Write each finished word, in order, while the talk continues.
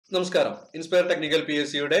നമസ്കാരം. Inspire technical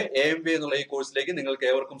PSCയുടെ AMV എന്നുള്ള ഈ കോഴ്സിലേക്ക് നിങ്ങൾക്ക്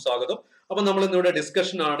ഏവർക്കും സ്വാഗതം. അപ്പൊ നമ്മൾ ഇന്നിവിടെ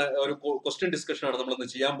ഡിസ്കഷൻ ആണ്, ഒരു ക്വസ്റ്റ്യൻ ഡിസ്കഷൻ ആണ് നമ്മൾ ഇന്ന്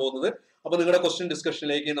ചെയ്യാൻ പോകുന്നത്. അപ്പൊ നിങ്ങളുടെ ക്വസ്റ്റ്യൻ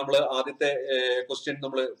ഡിസ്കഷനിലേക്ക് നമ്മൾ ആദ്യത്തെ ക്വസ്റ്റ്യൻ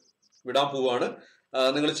നമ്മൾ വിടാൻ പോവുകയാണ്.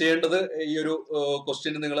 നിങ്ങൾ ചെയ്യേണ്ടത് ഈ ഒരു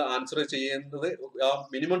ക്വസ്റ്റ്യൻ നിങ്ങൾ ആൻസർ ചെയ്യുന്നത് ആ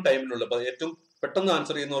മിനിമം ടൈമിനുള്ള, ഏറ്റവും പെട്ടെന്ന്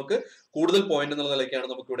ആൻസർ ചെയ്യുന്നവർക്ക് കൂടുതൽ പോയിന്റ് എന്നുള്ള നിലയ്ക്കാണ്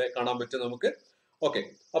നമുക്ക് ഇവിടെ കാണാൻ പറ്റും. നമുക്ക് ഓക്കെ.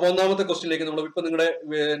 അപ്പൊ ഒന്നാമത്തെ ക്വസ്റ്റ്യനിലേക്ക് നമ്മൾ ഇപ്പൊ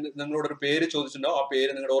നിങ്ങളോട് ഒരു പേര് ചോദിച്ചിട്ടുണ്ടാവും. ആ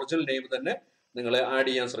പേര് നിങ്ങളുടെ ഒറിജിനൽ നെയിം തന്നെ നിങ്ങൾ ആഡ്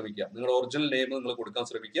ചെയ്യാൻ ശ്രമിക്കുക. നിങ്ങളുടെ ഒറിജിനൽ നെയിം നിങ്ങൾ കൊടുക്കാൻ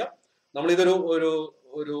ശ്രമിക്കുക. നമ്മൾ ഇതൊരു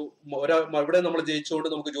ഇവിടെ നമ്മൾ ജയിച്ചുകൊണ്ട്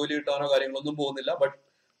നമുക്ക് ജോലി കിട്ടാനോ കാര്യങ്ങളൊന്നും പോകുന്നില്ല. ബട്ട്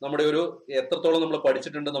നമ്മുടെ ഒരു എത്രത്തോളം നമ്മൾ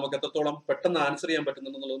പഠിച്ചിട്ടുണ്ട്, നമുക്ക് എത്രത്തോളം പെട്ടെന്ന് ആൻസർ ചെയ്യാൻ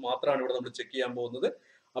പറ്റുന്നുണ്ടെന്നുള്ളത് മാത്രമാണ് ഇവിടെ നമ്മൾ ചെക്ക് ചെയ്യാൻ പോകുന്നത്.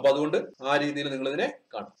 അപ്പൊ അതുകൊണ്ട് ആ രീതിയിൽ നിങ്ങൾ ഇതിനെ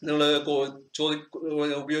കാണും. നിങ്ങൾ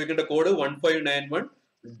ഉപയോഗിക്കേണ്ട കോഡ്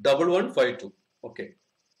 15911152. ഓക്കെ.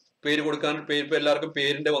 പേര് കൊടുക്കാൻ ഇപ്പൊ എല്ലാവർക്കും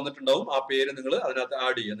പേരിന്റെ വന്നിട്ടുണ്ടാവും. ആ പേര് നിങ്ങൾ അതിനകത്ത്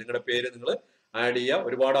ആഡ് ചെയ്യുക. നിങ്ങളുടെ പേര് നിങ്ങൾ ആഡ് ചെയ്യുക.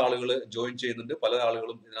 ഒരുപാട് ആളുകൾ ജോയിൻ ചെയ്യുന്നുണ്ട്. പല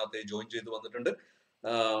ആളുകളും ഇതിനകത്ത് ജോയിൻ ചെയ്ത് വന്നിട്ടുണ്ട്.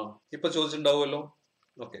 ഇപ്പൊ ചോദിച്ചിട്ടുണ്ടാവുമല്ലോ.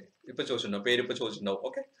 ഓക്കെ, ഇപ്പൊ ചോദിച്ചിട്ടുണ്ടാവും, പേര് ഇപ്പൊ ചോദിച്ചിട്ടുണ്ടാവും.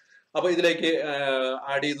 ഓക്കെ. അപ്പൊ ഇതിലേക്ക്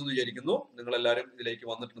ആഡ് ചെയ്തു എന്ന് വിചാരിക്കുന്നു. നിങ്ങൾ എല്ലാവരും ഇതിലേക്ക്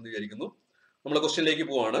വന്നിട്ടുണ്ടെന്ന് വിചാരിക്കുന്നു. നമ്മൾ ക്വസ്റ്റ്യനിലേക്ക്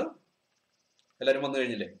പോവാണ്. എല്ലാവരും വന്നു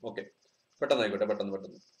കഴിഞ്ഞില്ലേ? ഓക്കെ, പെട്ടെന്നായിക്കോട്ടെ. പെട്ടെന്ന്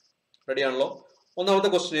റെഡി ആണല്ലോ? ഒന്നാമത്തെ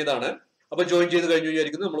ക്വസ്റ്റ്യൻ ഇതാണ്. അപ്പൊ ജോയിൻ ചെയ്ത് കഴിഞ്ഞു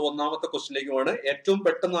വിചാരിക്കുന്നു. നമ്മൾ ഒന്നാമത്തെ ക്വസ്റ്റ്യനിലേക്ക് പോവാണ്. ഏറ്റവും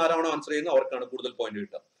പെട്ടെന്ന് ആരാണോ ആൻസർ ചെയ്യുന്നത് അവർക്കാണ് കൂടുതൽ പോയിന്റ്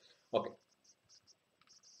കിട്ടുക. ഓക്കെ.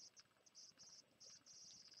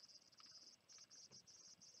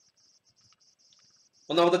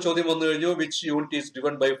 ഒന്നാമത്തെ ചോദ്യം വന്നു കഴിഞ്ഞു. Which unit is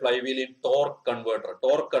driven by flywheel in torque converter?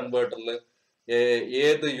 Torque കൺവേർട്ടറിൽ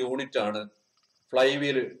ഏത് യൂണിറ്റ് ആണ്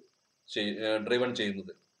ഫ്ലൈവീൽ ഡ്രിവൺ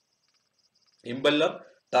ചെയ്യുന്നത്? Impeller,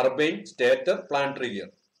 turbine, stator, planetary gear.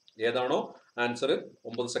 ഏതാണോ answer?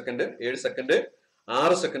 9 second, 7 second,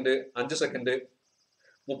 6 second, 5 second,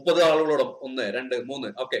 30 ആളുകളോടും 1, 2, 3.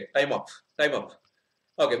 Okay, time up.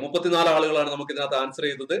 Okay, 34 ആളുകളാണ് നമുക്ക് ഇതിനകത്ത് ആൻസർ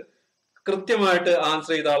ചെയ്തത്. കൃത്യമായിട്ട്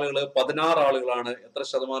ആൻസർ ചെയ്ത ആളുകൾ 16 ആളുകളാണ്. എത്ര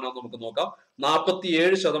ശതമാനം നമുക്ക് നോക്കാം.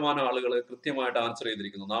 47% ആളുകൾ കൃത്യമായിട്ട് ആൻസർ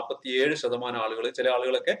ചെയ്തിരിക്കുന്നു. 47% ആളുകൾ. ചില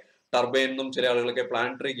ആളുകളൊക്കെ ടർബൈൻ എന്നും ചില ആളുകളൊക്കെ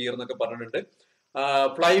പ്ലാനറ്ററി ഗിയർ എന്നൊക്കെ പറഞ്ഞിട്ടുണ്ട്.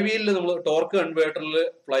 ഫ്ലൈവീലിൽ നമ്മൾ ടോർക്ക് കൺവേർട്ടറിൽ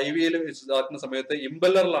ഫ്ലൈവീൽ ഇതാക്കുന്ന സമയത്ത്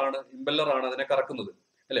ഇംബെല്ലറാണ് അതിനെ കറക്കുന്നത്,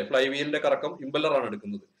 അല്ലെ? ഫ്ലൈവീലിന്റെ കറക്കം ഇംബെല്ലറാണ്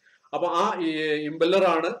എടുക്കുന്നത്. അപ്പൊ ആ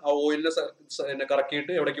ഇംബെല്ലറാണ് ആ ഓയിലിനെ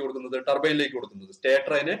കറക്കിയിട്ട് എവിടേക്ക് കൊടുക്കുന്നത്? ടർബൈനിലേക്ക് കൊടുക്കുന്നത്.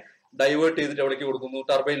 സ്റ്റേറ്റർ അതിനെ ഡൈവേർട്ട് ചെയ്തിട്ട് എവിടേക്ക് കൊടുക്കുന്നു?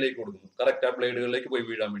 ടർബൈനിലേക്ക് കൊടുക്കുന്നു. കറക്റ്റ് ആ ബ്ലേഡുകളിലേക്ക് പോയി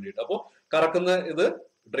വീഴാൻ വേണ്ടിയിട്ട്. അപ്പോൾ കറക്കുന്ന ഇത്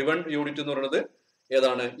ഡ്രിവൺ യൂണിറ്റ് എന്ന് പറയുന്നത്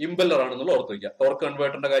ഏതാണ്? ഇംബെല്ലർ ആണെന്നുള്ള ഓർത്ത് വയ്ക്കുക. ടോർക്ക്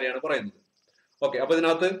കൺവേർട്ടറിന്റെ കാര്യമാണ് പറയുന്നത്. ഓക്കെ. അപ്പൊ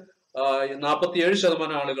ഇതിനകത്ത്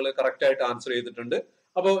 47% ആളുകൾ കറക്റ്റ് ആയിട്ട് ആൻസർ ചെയ്തിട്ടുണ്ട്.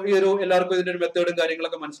 അപ്പോൾ ഈ ഒരു എല്ലാവർക്കും ഇതിന്റെ ഒരു മെത്തേഡും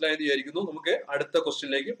കാര്യങ്ങളൊക്കെ മനസ്സിലായെന്ന് വിചാരിക്കുന്നു. നമുക്ക് അടുത്ത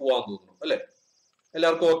ക്വസ്റ്റ്യനിലേക്ക് പോകാൻ തോന്നുന്നു, അല്ലെ?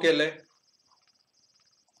 എല്ലാവർക്കും ഓക്കെ അല്ലേ?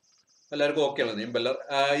 എല്ലാവർക്കും ഓക്കെ ആണ്. ഇംബെല്ലർ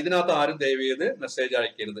ഇതിനകത്ത് ആരും ദയവ് ചെയ്ത് മെസ്സേജ്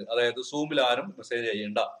അയക്കരുത്. അതായത് സൂമിൽ ആരും മെസ്സേജ്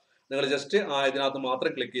ചെയ്യണ്ട. നിങ്ങൾ ജസ്റ്റ് ഇതിനകത്ത്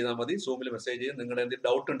മാത്രം ക്ലിക്ക് ചെയ്താൽ മതി. സൂമിൽ മെസ്സേജ് ചെയ്ത് നിങ്ങളുടെ എന്തെങ്കിലും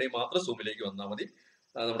ഡൗട്ട് ഉണ്ടെങ്കിൽ മാത്രം സൂമിലേക്ക് വന്നാൽ മതി.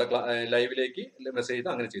 നമ്മുടെ ലൈവിലേക്ക് മെസ്സേജ് ചെയ്ത്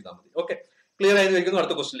അങ്ങനെ ചെയ്താൽ മതി. ഓക്കെ, ക്ലിയർ ആയി വയ്ക്കുന്നു.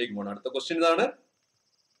 അടുത്ത ക്വസ്റ്റ്യനിലേക്ക് പോകണം. അടുത്ത ക്വസ്റ്റ്യൻ ഇതാണ്.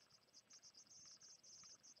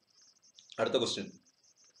 അടുത്ത question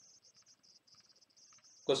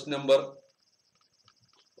number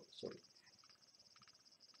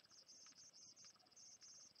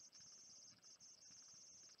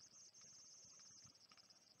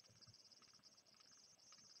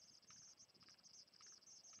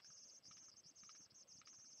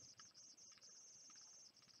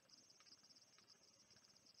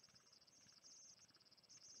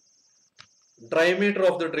diameter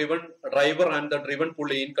of the driver and the driven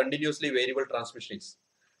pulley in continuously variable transmission is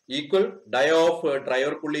equal. Dia of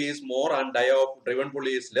driver pulley is more and dia of driven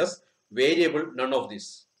pulley is less. Variable, none of this.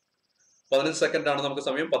 15 second ആണ് നമുക്ക്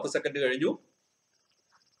സമയം. 10 second കഴിഞ്ഞു.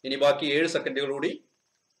 ഇനി ബാക്കി 7 സെക്കൻഡുകൾ കൂടി.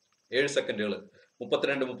 7 സെക്കൻഡുകൾ.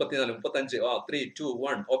 32, 34, 35. 3, 2,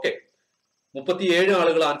 1. Okay. 37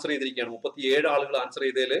 ആളുകൾ ആൻസർ ചെയ്തിരിക്കുകയാണ്. 37 ആളുകൾ ആൻസർ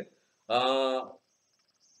ചെയ്തതിൽ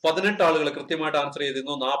 18 ആളുകൾ കൃത്യമായിട്ട് ആൻസർ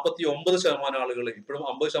ചെയ്തിരുന്നു. 49% ആളുകൾ, ഇപ്പോഴും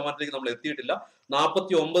 50%ലേക്ക് നമ്മൾ എത്തിയിട്ടില്ല.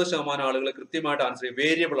 49% ആളുകൾ കൃത്യമായിട്ട് ആൻസർ ചെയ്യും.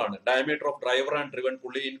 വേരിയബിൾ ആണ്. Diameter of driver and driven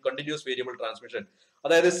പുള്ളി ഇൻ കണ്ടിന്യൂസ് വേരിയബിൾ ട്രാൻസ്മിഷൻ.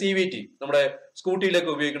 അതായത് CVT നമ്മുടെ സ്കൂട്ടിയിലേക്ക്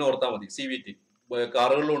ഉപയോഗിക്കണ ഓർത്താൽ മതി. CVT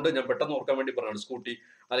കാറുകളിലുണ്ട്. ഞാൻ പെട്ടെന്ന് ഓർക്കാൻ വേണ്ടി പറഞ്ഞാണ്. സ്കൂട്ടി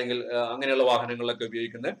അല്ലെങ്കിൽ അങ്ങനെയുള്ള വാഹനങ്ങളിലൊക്കെ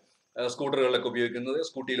ഉപയോഗിക്കുന്ന, സ്കൂട്ടറുകളിലൊക്കെ ഉപയോഗിക്കുന്നത്,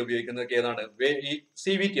 സ്കൂട്ടിയിൽ ഉപയോഗിക്കുന്നത് ഏതാണ്? ഈ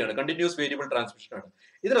CVT ആണ്. കണ്ടിന്യൂസ് വേരിയബിൾ ട്രാൻസ്മിഷൻ ആണ്.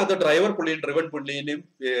 ഇതിനകത്ത് ഡ്രൈവർ പുള്ളിയും ഡ്രിവൺ പുള്ളിന്റെയും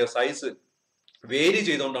സൈസ് വേരി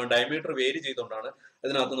ചെയ്തുകൊണ്ടാണ്, ഡയമീറ്റർ വേരി ചെയ്തുകൊണ്ടാണ്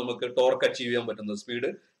ഇതിനകത്ത് നമുക്ക് ടോർക്ക് അച്ചീവ് ചെയ്യാൻ പറ്റുന്നത്. സ്പീഡ്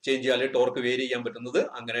ചേഞ്ച് ചെയ്യാൻ ടോർക്ക് വേരി ചെയ്യാൻ പറ്റുന്നത്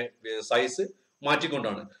അങ്ങനെ സൈസ്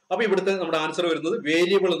മാറ്റിക്കൊണ്ടാണ്. അപ്പൊ ഇവിടുത്തെ നമ്മുടെ ആൻസർ വരുന്നത്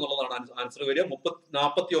വേരിയബിൾ എന്നുള്ളതാണ് ആൻസർ വരിക.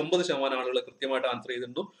 49% ആളുകൾ കൃത്യമായിട്ട് ആൻസർ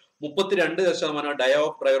ചെയ്തിട്ടുണ്ട്. 32% ഡയ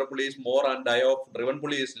ഓഫ് ഡ്രൈവർ പുള്ളി is more and ഡയ of driven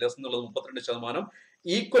പുള്ളി ഈസ് ലെസ് എന്നുള്ളത് 32%.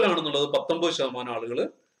 ഈക്വൽ ആണെന്നുള്ളത് 19% ആളുകൾ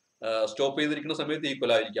സ്റ്റോപ്പ് ചെയ്തിരിക്കുന്ന സമയത്ത്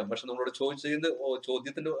ഈക്വൽ ആയിരിക്കാം. പക്ഷെ നമ്മളോട് ചോദ്യത്തിന്റെ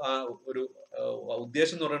ഒരു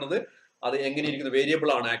ഉദ്ദേശം എന്ന് പറയുന്നത് അത് എങ്ങനെയിരിക്കുന്നു, വേരിയബിൾ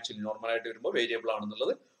ആണ്. ആക്ച്വലി നോർമൽ ആയിട്ട് വരുമ്പോൾ വേരിയബിൾ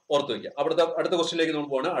ആണെന്നുള്ളത് ഓർത്ത് വയ്ക്കുക. അടുത്ത ക്വസ്റ്റ്യനിലേക്ക് നമ്മൾ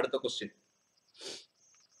പോവാണ്. അടുത്ത ക്വസ്റ്റ്യൻ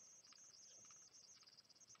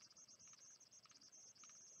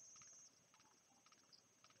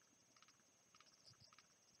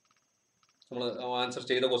നമ്മൾ ആൻസർ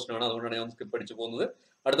ചെയ്ത ക്വസ്റ്റ്യൻ ആണ്, അതുകൊണ്ടാണ് ഞാൻ സ്കിപ്പ് അടിച്ചു പോകുന്നത്.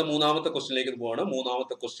 അടുത്ത മൂന്നാമത്തെ ക്വസ്റ്റ്യനിലേക്ക് പോവാണ്.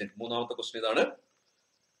 മൂന്നാമത്തെ ക്വസ്റ്റ്യൻ ഇതാണ്.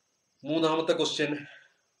 മൂന്നാമത്തെ question,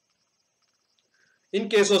 in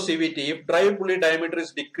case of CVT, if drive pulley diameter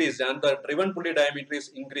is decreased and the driven pulley diameter is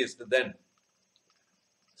increased, then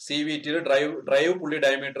CVT drive pulley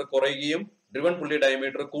diameter കുറയുകയും driven pulley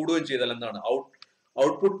diameter കൂടുകയും ചെയ്താൽ എന്താണ്?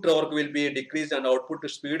 Output torque will be decreased and output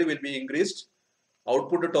speed will be increased.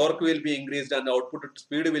 Output torque will be increased and output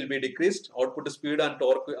speed will be decreased. Output speed and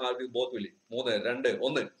torque both will. 3, 2,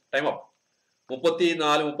 1. Time up.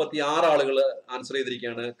 34-36 ആളുകൾ answer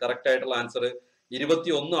ചെയ്തിരിക്കുകയാണ്. Correct ആയിട്ടുള്ള answer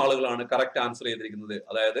 21 ആളുകളാണ് correct answer ചെയ്തിരിക്കുന്നത്.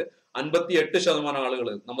 അതായത് 58% ആളുകൾ.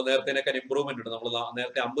 നമ്മൾ നേരത്തേനേക്കാൾ improvement ഉണ്ട്. നമ്മൾ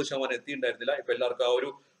നേരത്തെ 50% എത്തിയിട്ടുണ്ടായിരുന്നില്ല. ഇപ്പൊ എല്ലാവർക്കും ആ ഒരു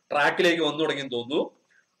ട്രാക്കിലേക്ക് വന്നു തുടങ്ങിയെന്ന് തോന്നുന്നു.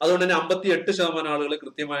 അതുകൊണ്ട് തന്നെ 58% ആളുകൾ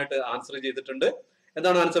കൃത്യമായിട്ട് ആൻസർ ചെയ്തിട്ടുണ്ട്.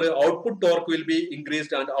 എന്താണ് answer? Output torque will be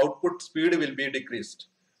increased and output speed will be decreased.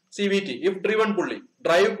 CVT, if driven pulley,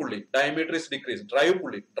 drive pulley diameter is decreased. Drive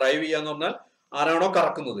ചെയ്യാന്ന് പറഞ്ഞാൽ ആരാണോ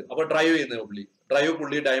കറക്കുന്നത്, അപ്പൊ ഡ്രൈവ് ചെയ്യുന്ന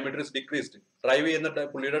പുള്ളി ഡയമീറ്റർ ഇസ് ഡിക്രീസ്ഡ്. ഡ്രൈവ് ചെയ്യുന്ന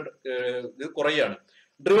പുള്ളിയുടെ ഇത് കുറയാണ്.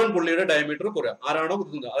 ഡ്രിവൺ പുള്ളിയുടെ ഡയമീറ്റർ കുറയാം. ആരാണോ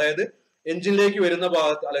കുത്തുന്നത്, അതായത് എഞ്ചിനിലേക്ക് വരുന്ന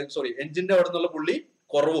ഭാഗത്ത്, അല്ലെങ്കിൽ സോറി എഞ്ചിന്റെ അവിടെ നിന്നുള്ള പുള്ളി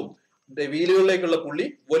കുറവും വീലുകളിലേക്കുള്ള പുള്ളി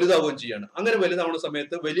വലുതാവുകയും ചെയ്യാണ്. അങ്ങനെ വലുതാവുന്ന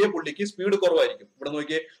സമയത്ത് വലിയ പുള്ളിക്ക് സ്പീഡ് കുറവായിരിക്കും. ഇവിടെ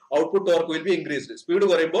നോക്കിയേ, output torque will be increased. Speed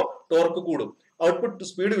കുറയുമ്പോൾ ടോർക്ക് കൂടും. Output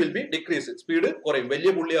speed will be decrease. Speed കുറയും.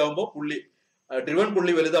 വലിയ പുള്ളി ആവുമ്പോൾ ഡ്രിവൺ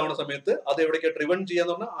പുള്ളി വലുതാവുന്ന സമയത്ത് അത് എവിടേക്ക് ഡ്രിവൺ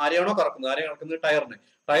ചെയ്യാന്ന് പറഞ്ഞാൽ ആരെയാണോ കറക്കുന്നത്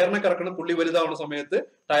ടയറിനെ കറക്കുന്ന പുള്ളി വലുതാവുന്ന സമയത്ത്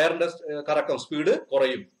ടയറിന്റെ കറക്കം സ്പീഡ്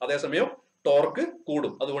കുറയും. അതേസമയം ടോർക്ക്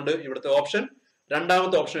കൂടും. അതുകൊണ്ട് ഇവിടുത്തെ ഓപ്ഷൻ,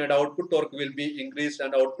 രണ്ടാമത്തെ ഓപ്ഷൻ ആയിട്ട് output torque will be increased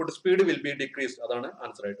and output speed will be decreased. അതാണ്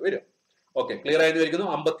ആൻസർ ആയിട്ട് വരിക. ഓക്കെ, ക്ലിയർ ആയി വരിക്കുന്നു.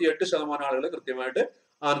 58% ആളുകൾ കൃത്യമായിട്ട്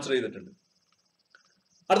ആൻസർ ചെയ്തിട്ടുണ്ട്.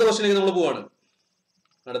 അടുത്ത ക്വസ്റ്റ്യനിലേക്ക് നമ്മൾ പോവാണ്.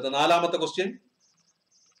 അടുത്ത നാലാമത്തെ ക്വസ്റ്റ്യൻ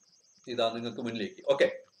ഇതാ നിങ്ങൾക്ക് മുന്നിലേക്ക്. ഓക്കെ,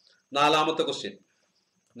 നാലാമത്തെ ക്വസ്റ്റ്യൻ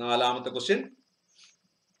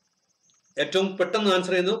ഏറ്റവും പെട്ടെന്ന്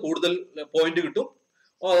ആൻസർ ചെയ്യുന്നത് കൂടുതൽ പോയിന്റ് കിട്ടും.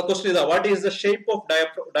 ക്വസ്റ്റ്യൻ ഇതാ, what is the shape of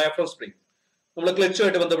diaphragm spring? നമ്മൾ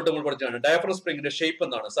ക്ലച്ചുമായിട്ട് ബന്ധപ്പെട്ട് നമ്മൾ പഠിച്ചാണ്. ഡയഫ്രം സ്പ്രിംഗിന്റെ ഷേപ്പ്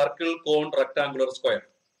എന്താണ്? സർക്കിൾ, കോൺ, റെക്ടാംഗുലർ, സ്ക്വയർ.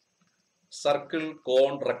 സർക്കിൾ,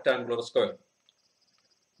 കോൺ, റെക്ടാംഗുലർ, സ്ക്വയർ.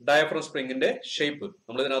 Diaphragm സ്പ്രിംഗിന്റെ shape.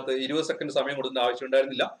 നമ്മൾ ഇതിനകത്ത് 20 സെക്കൻഡ് സമയം കൊടുക്കേണ്ട ആവശ്യം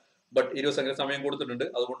ഉണ്ടായിരുന്നില്ല. ബട്ട് 20 സെക്കൻഡ് സമയം കൊടുത്തിട്ടുണ്ട്.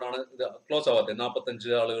 അതുകൊണ്ടാണ് ഇത് ക്ലോസ് ആവാത്തത്.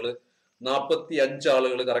 45 ആളുകൾ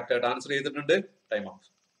കറക്റ്റ് ആയിട്ട് ആൻസർ ചെയ്തിട്ടുണ്ട്. Time of.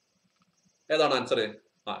 ഏതാണ് ആൻസർ?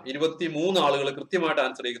 23 ആളുകൾ കൃത്യമായിട്ട്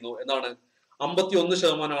ആൻസർ ചെയ്യുന്നു. എന്താണ്?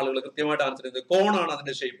 51% ആളുകൾ കൃത്യമായിട്ട് ആൻസർ ചെയ്യുന്നത് കോൺ ആണ്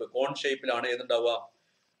അതിന്റെ ഷേപ്പ്. കോൺ ഷേപ്പിലാണ് ഏതുണ്ടാവുക?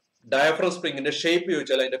 ഡയഫ്രം സ്പ്രിംഗിന്റെ ഷേപ്പ്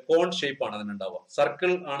ചോദിച്ചാൽ അതിന്റെ കോൺ ഷേപ്പ് ആണ് അതിനുണ്ടാവുക.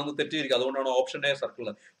 സർക്കിൾ ആണെന്ന് തെറ്റിയിരിക്കുക. അതുകൊണ്ടാണ് ഓപ്ഷൻ എ സർക്കിൾ.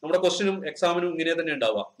 നമ്മുടെ ക്വസ്റ്റിനും എക്സാമിനും ഇങ്ങനെ തന്നെ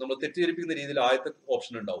ഉണ്ടാവുക. നമ്മൾ തെറ്റിദ്ധരിപ്പിക്കുന്ന രീതിയിൽ ആദ്യത്തെ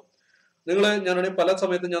ഓപ്ഷൻ ഉണ്ടാവും. ഞാനാണെങ്കിൽ പല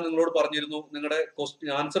സമയത്തും ഞാൻ നിങ്ങളോട് പറഞ്ഞിരുന്നു, നിങ്ങളുടെ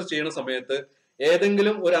ക്വസ്റ്റ്യൻ ആൻസർ ചെയ്യുന്ന സമയത്ത്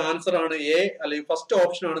ഏതെങ്കിലും ഒരു ആൻസർ ആണ് എ അല്ലെങ്കിൽ ഫസ്റ്റ്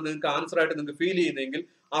ഓപ്ഷൻ ആണ് നിങ്ങൾക്ക് ആൻസർ ആയിട്ട് നിങ്ങൾക്ക് ഫീൽ ചെയ്യുന്നതെങ്കിൽ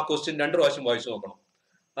ആ ക്വസ്റ്റ്യൻ 2 പ്രാവശ്യം വായിച്ചു നോക്കണം.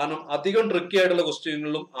 കാരണം അധികം ട്രിക്കി ആയിട്ടുള്ള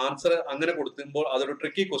ക്വസ്റ്റ്യനുകളിലും ആൻസർ അങ്ങനെ കൊടുക്കുമ്പോൾ അതൊരു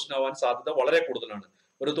ട്രിക്കി ക്വസ്റ്റ്യൻ ആവാൻ സാധ്യത വളരെ കൂടുതലാണ്.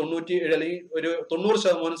 ഒരു 97 അല്ലെങ്കിൽ ഒരു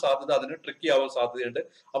 90% സാധ്യത അതിന് ട്രിക്കി ആവാൻ സാധ്യതയുണ്ട്.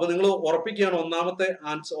 അപ്പൊ നിങ്ങൾ ഉറപ്പിക്കുകയാണ് ഒന്നാമത്തെ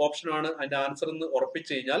ഓപ്ഷൻ ആണ് അതിന്റെ ആൻസർ എന്ന്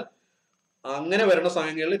ഉറപ്പിച്ചു കഴിഞ്ഞാൽ അങ്ങനെ വരുന്ന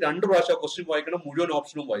സമയങ്ങളിൽ 2 പ്രാവശ്യം ക്വസ്റ്റ്യൻ വായിക്കണം, മുഴുവൻ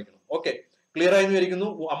ഓപ്ഷനും വായിക്കണം. ഓക്കെ, ക്ലിയർ ആയി വരിക്കുന്നു.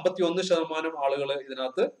 51% ആളുകൾ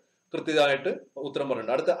ഇതിനകത്ത് കൃത്യമായിട്ട് ഉത്തരം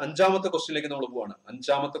പറയുന്നുണ്ട്. അടുത്ത അഞ്ചാമത്തെ ക്വസ്റ്റ്യനിലേക്ക് നമ്മൾ പോവാണ്.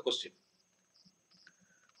 അഞ്ചാമത്തെ ക്വസ്റ്റ്യൻ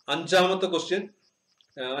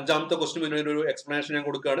ഒരു എക്സ്പ്ലനേഷൻ ഞാൻ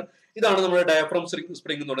കൊടുക്കുകയാണ്. ഇതാണ് നമ്മുടെ ഡയഫ്രം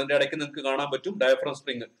സ്പ്രിംഗ് എന്നുള്ളത്. ഇതിന്റെ ഇടയ്ക്ക് നിങ്ങൾക്ക് കാണാൻ പറ്റും ഡയഫ്രം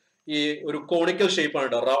സ്പ്രിംഗ് ഈ ഒരു കോണിക്കൽ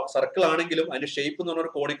ഷേപ്പാണ്. സർക്കിൾ ആണെങ്കിലും അതിന്റെ ഷേപ്പ് എന്ന് പറഞ്ഞ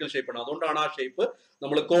ഒരു കോണിക്കൽ ഷേപ്പാണ്. അതുകൊണ്ടാണ് ആ ഷേപ്പ്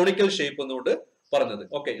നമ്മൾ കോണിക്കൽ ഷേപ്പ് എന്നുകൊണ്ട് പറഞ്ഞത്.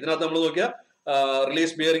 ഓക്കെ, ഇതിനകത്ത് നമ്മൾ നോക്കിയാൽ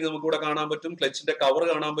റിലീസ് ബിയറിംഗ് നമുക്ക് ഇവിടെ കാണാൻ പറ്റും, ക്ലച്ചിന്റെ കവർ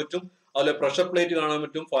കാണാൻ പറ്റും, അതുപോലെ പ്രഷർ പ്ലേറ്റ് കാണാൻ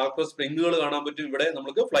പറ്റും, ഫാക്ടർ സ്പ്രിങ്ങുകൾ കാണാൻ പറ്റും. ഇവിടെ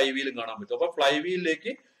നമുക്ക് ഫ്ലൈ വീലും കാണാൻ പറ്റും. അപ്പൊ ഫ്ലൈ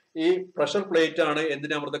വീലിലേക്ക് ഈ പ്രഷർ പ്ലേറ്റ് ആണ്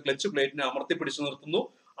എന്തിനെ ക്ലച്ച് പ്ലേറ്റിനെ അമർത്തി പിടിച്ചു നിർത്തുന്നു.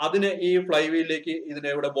 അതിനെ ഈ ഫ്ലൈ വീലിലേക്ക് ഇതിനെ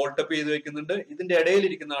ഇവിടെ ബോൾട്ടപ്പ് ചെയ്ത് വെക്കുന്നുണ്ട്. ഇതിന്റെ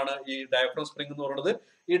ഇടയിലിരിക്കുന്നതാണ് ഈ ഡയഫ്രം സ്പ്രിംഗ് എന്ന് പറയുന്നത്.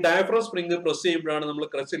 ഈ ഡയഫ്രം സ്പ്രിംഗ് പ്രസ് ചെയ്യുമ്പോഴാണ് നമ്മൾ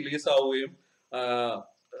ക്ലച്ച് റിലീസ് ആവുകയും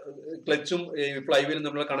ക്ലച്ചും ഈ ഫ്ലൈ വീലും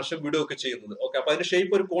നമ്മൾ കണക്ഷൻ വിടുകയൊക്കെ ചെയ്യുന്നത്. ഓക്കെ, അപ്പൊ അതിന്റെ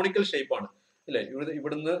ഷേപ്പ് ഒരു കോണിക്കൽ ഷേപ്പാണ് അല്ലെ?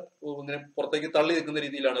 ഇവിടുന്ന് ഇങ്ങനെ പുറത്തേക്ക് തള്ളി നിൽക്കുന്ന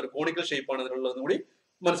രീതിയിലാണ്, ഒരു കോണിക്കൽ ഷേപ്പാണ് അതിനുള്ളതെന്ന് കൂടി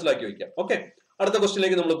മനസ്സിലാക്കി വെക്കാം. ഓക്കെ, അടുത്ത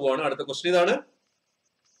ക്വസ്റ്റ്യനിലേക്ക് നമ്മൾ പോവാണ്. അടുത്ത ക്വസ്റ്റ്യൻ ഇതാണ്.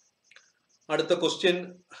 അടുത്ത ക്വസ്റ്റ്യൻ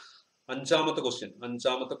അഞ്ചാമത്തെ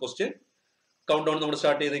ക്വസ്റ്റ്യൻ കൗണ്ട് ഡൗൺ നമ്മൾ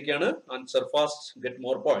start ചെയ്തേക്കാണ്. Answer fast, get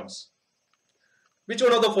more points. Which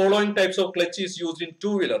one of the following types of clutch is used in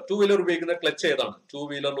two-wheeler? Two-wheeler ഉപയോഗിക്കുന്ന ക്ലച്ച് ഏതാണ്?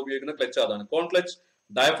 Two-wheeler ഉപയോഗിക്കുന്ന ക്ലച്ച് ഏതാണ്? കോൺ clutch,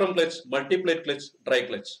 diaphragm clutch, multiplate clutch, dry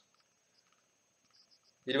clutch.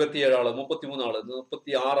 27 ആള്, 33 ആള്,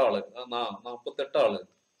 46 ആള്, 48 ആള്,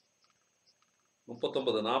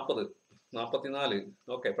 39, 40, 44.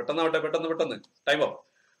 Okay, പെട്ടെന്ന് time up.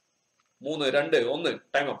 3, 2, 1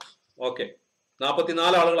 time up. Okay,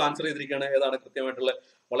 44 ആളുകൾ ആൻസർ ചെയ്തിരിക്കുകയാണ്. ഏതാണ് കൃത്യമായിട്ടുള്ള?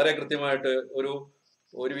 വളരെ കൃത്യമായിട്ട്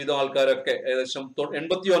ഒരുവിധം ആൾക്കാരൊക്കെ ഏകദേശം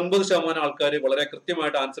 89% ആൾക്കാർ വളരെ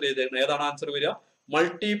കൃത്യമായിട്ട് ആൻസർ ചെയ്തിരുന്നത്. ഏതാണ് ആൻസർ വരിക?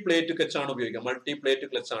 മൾട്ടിപ്ലേറ്റ് ക്ലച്ച് ആണ് ഉപയോഗിക്കുക. മൾട്ടിപ്ലേറ്റ്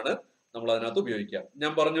ക്ലച്ച് ആണ് നമ്മൾ അതിനകത്ത് ഉപയോഗിക്കുക.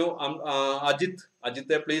 ഞാൻ പറഞ്ഞു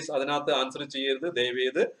അജിത്തെ പ്ലീസ് അതിനകത്ത് ആൻസർ ചെയ്യരുത്,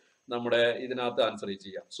 ദയവേത് നമ്മുടെ ഇതിനകത്ത് ആൻസർ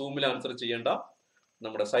ചെയ്യുക. സൂമിൽ ആൻസർ ചെയ്യേണ്ട,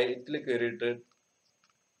 നമ്മുടെ സൈറ്റിൽ കയറിയിട്ട്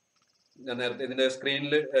ഞാൻ നേരത്തെ ഇതിന്റെ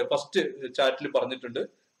സ്ക്രീനിൽ ഫസ്റ്റ് ചാറ്റിൽ പറഞ്ഞിട്ടുണ്ട്.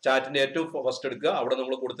 ചാറ്റിന്റെ ഏറ്റവും ഫസ്റ്റ് എടുക്കുക, അവിടെ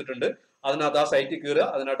നമ്മൾ കൊടുത്തിട്ടുണ്ട്. അതിനകത്ത് ആ സൈറ്റിൽ കയറുക,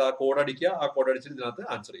 അതിനകത്ത് ആ കോഡ് അടിക്കുക, ആ കോഡ് അടിച്ചിട്ട് ഇതിനകത്ത്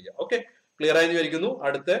ആൻസർ ചെയ്യുക. ഓക്കെ, ക്ലിയർ ആയി വിചാരിക്കുന്നു.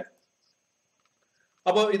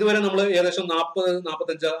 അപ്പോൾ ഇതുവരെ നമ്മൾ ഏകദേശം 40,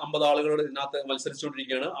 45, 50 ആളുകൾ ഇതിനകത്ത്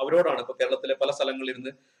മത്സരിച്ചുകൊണ്ടിരിക്കുകയാണ്. അവരോടാണ് ഇപ്പൊ കേരളത്തിലെ പല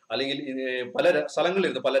സ്ഥലങ്ങളിലിരുന്ന് അല്ലെങ്കിൽ പല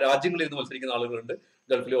സ്ഥലങ്ങളിലിരുന്ന് പല രാജ്യങ്ങളിലിരുന്ന് മത്സരിക്കുന്ന ആളുകളുണ്ട്.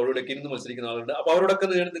 ഗൾഫിൽ എവിടെയൊക്കെ ഇരുന്ന് മത്സരിക്കുന്ന ആളുകളുണ്ട്. അപ്പൊ അവരോടൊക്കെ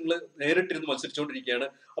നിങ്ങൾ നേരിട്ടിരുന്ന് മത്സരിച്ചുകൊണ്ടിരിക്കുകയാണ്.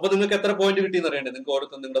 അപ്പൊ നിങ്ങൾക്ക് എത്ര പോയിന്റ് കിട്ടിയെന്ന് അറിയണ്ടേ? നിങ്ങൾക്ക്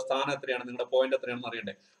ഓരോരുത്തർ നിങ്ങളുടെ സ്ഥാനം എത്രയാണ്, നിങ്ങളുടെ പോയിന്റ് എത്രയാണെന്ന്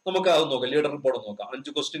അറിയണ്ടേ? നമുക്ക് അത് നോക്കാം. ലീഡർ ബോർഡ് നോക്കാം. 5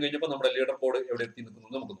 ക്വസ്റ്റ്യൻ കഴിഞ്ഞപ്പോൾ നമ്മുടെ ലീഡർ ബോർഡ് എവിടെ എത്തി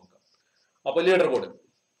നിൽക്കുന്നു നമുക്ക് നോക്കാം. അപ്പൊ ലീഡർ ബോർഡ്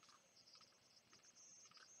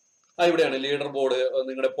ഇവിടെയാണ്. ലീഡർ ബോർഡ്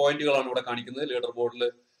നിങ്ങളുടെ പോയിന്റുകളാണ് ഇവിടെ കാണിക്കുന്നത്. ലീഡർ ബോർഡിൽ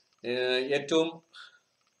ഏറ്റവും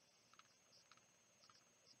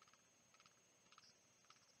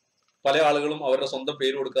പല ആളുകളും അവരുടെ സ്വന്തം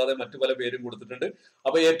പേര് കൊടുക്കാതെ മറ്റു പല പേരും കൊടുത്തിട്ടുണ്ട്.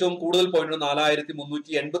 അപ്പൊ ഏറ്റവും കൂടുതൽ പോയിന്റ്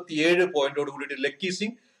 4387 പോയിന്റോട് കൂടിയിട്ട് ലക്കി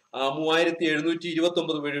സിംഗ്,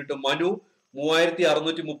 3729 വേണ്ടിയിട്ട് മനു,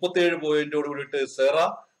 3637 പോയിന്റോട് കൂടിയിട്ട് സെറ,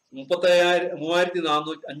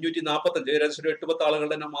 3545 ഏകദേശം 8-10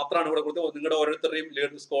 ആളുകളുടെ മാത്രമാണ് ഇവിടെ കൊടുത്തത്. നിങ്ങളുടെ ഓരോരുത്തരുടെയും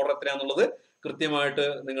ലീഡ് സ്കോർ എത്രയാണെന്നുള്ളത് കൃത്യമായിട്ട്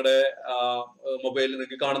നിങ്ങളുടെ മൊബൈലിൽ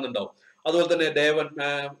നിങ്ങൾക്ക് കാണുന്നുണ്ടാവും. അതുപോലെ തന്നെ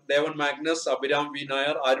ദേവൻ മാഗ്നസ്, അഭിരാം വി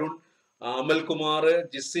നായർ, അരുൺ, അമൽകുമാർ,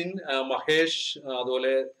 ജിസിൻ, മഹേഷ്,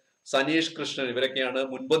 അതുപോലെ സനീഷ് കൃഷ്ണൻ, ഇവരൊക്കെയാണ്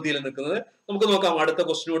മുൻപന്തിയിൽ നിൽക്കുന്നത്. നമുക്ക് നോക്കാം അടുത്ത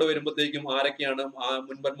ക്വസ്റ്റിനോട് വരുമ്പോഴത്തേക്കും ആരൊക്കെയാണ്.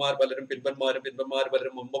 മുൻപന്മാർ പലരും പിൻപന്മാരും, പിൻപന്മാർ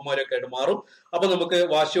പലരും മുമ്പന്മാരും ഒക്കെ ആയിട്ട് മാറും. അപ്പൊ നമുക്ക്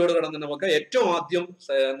വാശിയോട് കടന്ന് നമുക്ക് ഏറ്റവും ആദ്യം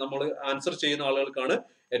നമ്മൾ ആൻസർ ചെയ്യുന്ന ആളുകൾക്കാണ്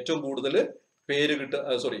ഏറ്റവും കൂടുതൽ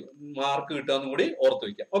മാർക്ക് കിട്ടുക എന്നും കൂടി ഓർത്ത്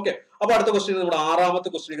വയ്ക്കാം. ഓക്കെ, അപ്പൊ അടുത്ത ക്വസ്റ്റ്യൻ നമ്മുടെ 6ാമത്തെ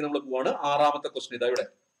ക്വസ്റ്റ്യനിലേക്ക് നമ്മൾ പോവാണ്. 6ാമത്തെ ക്വസ്റ്റ്യൻ ഇതാ ഇവിടെ.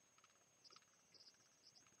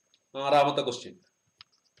 6ാമത്തെ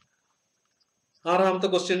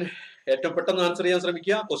ക്വസ്റ്റ്യൻ ഏറ്റവും പെട്ടെന്ന് ആൻസർ ചെയ്യാൻ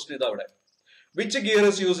ശ്രമിക്കുക. ക്വസ്റ്റ്യൻ ഇതാ ഇവിടെ. Which gear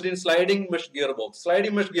is used in sliding mesh gear box?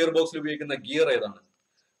 Sliding mesh gear ബോക്സിൽ ഉപയോഗിക്കുന്ന ഗിയർ ഏതാണ്?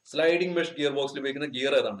 സ്ലൈഡിംഗ് മെഷ് ഗിയർ ബോക്സിൽ ഉപയോഗിക്കുന്ന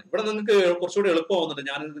ഗിയർ ഏതാണ്? ഇവിടെ നിങ്ങൾക്ക് കുറച്ചുകൂടി എളുപ്പമാവുന്നുണ്ട്.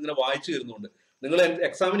 ഞാനിത് ഇങ്ങനെ വായിച്ചു തരുന്നുണ്ട്. നിങ്ങൾ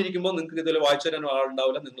എക്സാമിന് ഇരിക്കുമ്പോൾ നിങ്ങൾക്ക് ഇതുപോലെ വായിച്ചു തരാൻ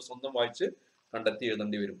ആളുണ്ടാവില്ല. നിങ്ങൾ സ്വന്തം വായിച്ച് കണ്ടെത്തി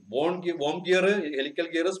എഴുതേണ്ടി വരും. Warm gear, helical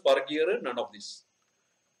gear, spur gear, none of this.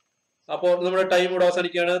 അപ്പോൾ നമ്മുടെ ടൈം ഇവിടെ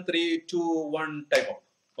അവസാനിക്കുകയാണ്. 3, 2, 1 ടൈം ഓഫ്.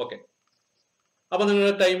 ഓക്കെ, അപ്പൊ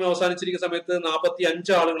നിങ്ങളുടെ ടൈം അവസാനിച്ചിരിക്കുന്ന സമയത്ത്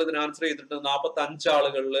 45 ആളുകൾ ഇതിന് ആൻസർ ചെയ്തിട്ടുണ്ട്. 45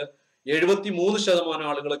 ആളുകളിൽ 73%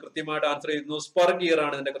 ആളുകൾ കൃത്യമായിട്ട് ആൻസർ ചെയ്യുന്നു. സ്പർ ഗിയർ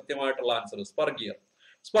ആണ് ഇതിന്റെ കൃത്യമായിട്ടുള്ള ആൻസർ. സ്പർ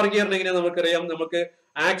ഗിയറിന് എങ്ങനെയാ നമുക്കറിയാം, നമുക്ക്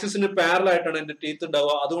ആക്സിസിന് പാരലൽ ആയിട്ടാണ് എന്റെ ടീത്ത്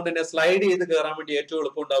ഉണ്ടാവുക. അതുകൊണ്ട് തന്നെ സ്ലൈഡ് ചെയ്ത് കയറാൻ വേണ്ടി ഏറ്റവും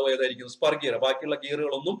എളുപ്പം ഉണ്ടാവുക ഏതായിരിക്കും? Spur gear. ബാക്കിയുള്ള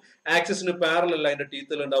ഗിയറുകളൊന്നും ആക്സിസിന് പാരലൽ അല്ല അതിന്റെ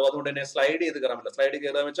ടീത്തിൽ ഉണ്ടാവുക. അതുകൊണ്ട് തന്നെ സ്ലൈഡ് ചെയ്ത് കയറാൻ പറ്റില്ല. സ്ലൈഡ്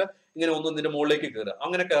കയറാന്ന് വെച്ചാൽ ഇങ്ങനെ ഒന്നും ഇതിന്റെ മുകളിലേക്ക് കയറുക,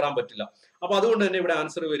 അങ്ങനെ കയറാൻ പറ്റില്ല. അപ്പൊ അതുകൊണ്ട് തന്നെ ഇവിടെ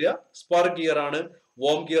ആൻസർ വരിക സ്പർ ഗിയർ ആണ്,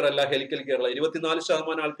 വോം ഗിയർ അല്ല, ഹെലിക്കൽ ഗിയർ അല്ല.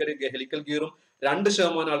 24% ആൾക്കാർ ഹെലിക്കൽ ഗിയറും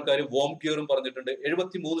 2% ആൾക്കാർ വോം ഗിയറും പറഞ്ഞിട്ടുണ്ട്.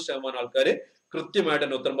 73% ആൾക്കാർ കൃത്യമായിട്ട്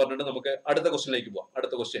തന്നെ ഉത്തരം പറഞ്ഞിട്ടുണ്ട്. നമുക്ക് അടുത്ത ക്വസ്റ്റ്യനിലേക്ക് പോവാം.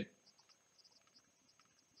 അടുത്ത ക്വസ്റ്റ്യൻ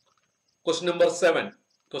നമ്പർ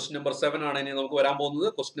 7 ആണ് ഇനി നമുക്ക് വരാൻ പോകുന്നത്.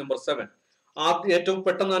 ക്വസ്റ്റ്യൻ നമ്പർ 7 ഏറ്റവും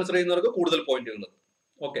പെട്ടെന്ന് ആൻസർ ചെയ്യുന്നവർക്ക് കൂടുതൽ പോയിന്റുകൾ.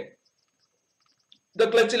 Okay, the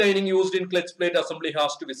clutch lining used in clutch plate assembly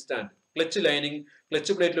has to withstand. Clutch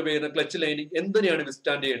പ്ലേറ്റിൽ ഉപയോഗിക്കുന്ന ക്ലച്ച് ലൈനിങ് എന്തിനാണ്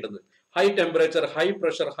വിസ്റ്റാൻഡ് ചെയ്യേണ്ടത്? High temperature, high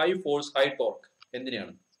pressure, high force, high torque.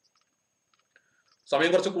 എന്തിനാണ്? സമയം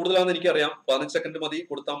കുറച്ച് കൂടുതലാണെന്ന് എനിക്കറിയാം. 15 സെക്കൻഡ് മതി,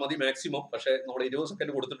 കൊടുത്താൽ മതി മാക്സിമം. പക്ഷെ നമ്മൾ 20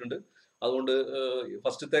 സെക്കൻഡ് കൊടുത്തിട്ടുണ്ട്. അതുകൊണ്ട്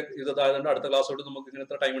ഫസ്റ്റത്തെ ഇത് ആയതുകൊണ്ട് അടുത്ത ക്ലാസ്സോട്ട് നമുക്ക്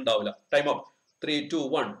ഇങ്ങനത്തെ ടൈം ഉണ്ടാവില്ല. Time of. 3, 2,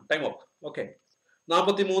 1 time of. Okay,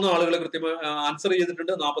 43 ആളുകൾ കൃത്യമായി ആൻസർ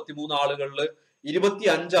ചെയ്തിട്ടുണ്ട്. 43 ആളുകളിൽ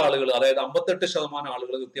 25 ആളുകൾ, അതായത് 58%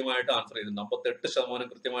 ആളുകൾ കൃത്യമായിട്ട് ആൻസർ ചെയ്തിട്ടുണ്ട്. 58%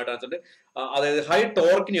 കൃത്യമായിട്ട് ആൻസർ. അതായത് ഹൈ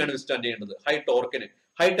ടോർക്കിനെയാണ് വിസ്റ്റാൻഡ് ചെയ്യേണ്ടത്. High ടോർക്കിന്,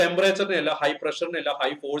 high ടെമ്പറേച്ചറിനല്ല, high പ്രഷറിനല്ല,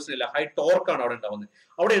 high ഫോഴ്സിനല്ല, high ടോർക്കാണ് അവിടെ ഉണ്ടാവുന്നത്.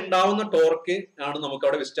 അവിടെ ഉണ്ടാവുന്ന ടോർക്ക് ആണ് നമുക്ക്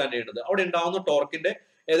അവിടെ വിസ്റ്റാൻഡ് ചെയ്യേണ്ടത്. അവിടെ ഉണ്ടാവുന്ന ടോർക്കിന്റെ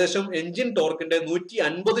ഏകദേശം എഞ്ചിൻ ടോർക്കിന്റെ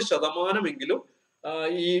 150%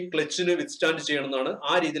 ഈ ക്ലച്ചിന് വിത്ത്സ്റ്റാൻഡ് ചെയ്യണമെന്നാണ്.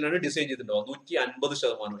 ആ രീതിയിലാണ് ഡിസൈൻ ചെയ്തിട്ടുണ്ടാവുക.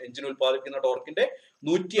 150%. എഞ്ചിൻ ഉൽപ്പാദിപ്പിക്കുന്ന ടോർക്കിന്റെ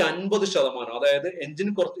 150%. അതായത് എഞ്ചിൻ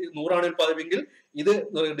കുറച്ച് 100 ഉൽപ്പാദിപ്പിക്കെങ്കിൽ ഇത്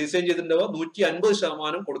ഡിസൈൻ ചെയ്തിട്ടുണ്ടാവുക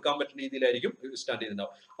 150% കൊടുക്കാൻ പറ്റുന്ന രീതിയിലായിരിക്കും വിത്ത്സ്റ്റാൻഡ്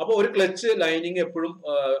ചെയ്തിട്ടുണ്ടാവുക. അപ്പോൾ ഒരു ക്ലച്ച് ലൈനിങ് എപ്പോഴും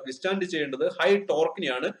വിത്ത്സ്റ്റാൻഡ് ചെയ്യേണ്ടത് ഹൈ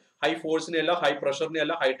ടോർക്കിനെയാണ്, ഹൈ ഫോഴ്സിനെ അല്ല, ഹൈ പ്രഷറിനെ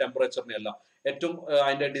അല്ല, ഹൈ ടെമ്പറേച്ചറിനെ അല്ല. ഏറ്റവും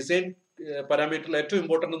അതിന്റെ ഡിസൈൻ പാരാമീറ്ററിൽ ഏറ്റവും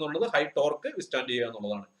ഇമ്പോർട്ടന്റ് എന്നുള്ളത് ഹൈ ടോർക്ക് വിത്ത്സ്റ്റാൻഡ് ചെയ്യുക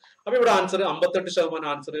എന്നുള്ളതാണ്. അപ്പൊ ഇവിടെ ആൻസർ 58%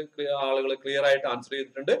 ആൻസർ ആളുകൾ ക്ലിയർ ആയിട്ട് ആൻസർ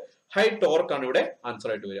ചെയ്തിട്ടുണ്ട്. ഹൈ ടോർക്ക് ആണ് ഇവിടെ ആൻസർ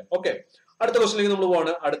ആയിട്ട് വരിക. ഓക്കെ, അടുത്ത ക്വസ്റ്റ്യനിലേക്ക് നമ്മൾ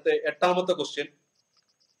പോവാണ്. അടുത്ത 8ാമത്തെ ക്വസ്റ്റ്യൻ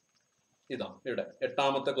ഇതാ. ഇവിടെ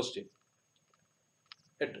 8ാമത്തെ ക്വസ്റ്റ്യൻ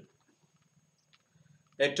 8.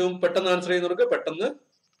 ഏറ്റവും പെട്ടെന്ന് ആൻസർ ചെയ്യുന്നവർക്ക് പെട്ടെന്ന്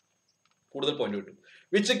കൂടുതൽ പോയിന്റ് കിട്ടും.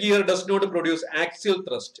 Which gear does not produce axial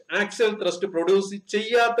thrust? Axial thrust produce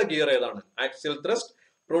ചെയ്യാത്ത ഗിയർ ഏതാണ്? ആക്സിയൽ ത്രസ്റ്റ്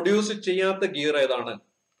പ്രൊഡ്യൂസ് ചെയ്യാത്ത ഗിയർ ഏതാണ്?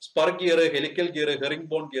 Spur gear, helical gear, herring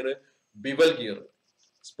bone gear, bevel gear.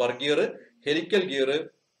 Spur gear, helical gear,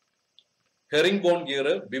 herring bone gear,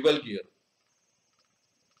 bevel gear.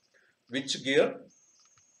 Which gear?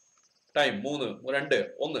 Time 3, 2,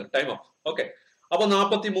 1 time of. Okay, അപ്പൊ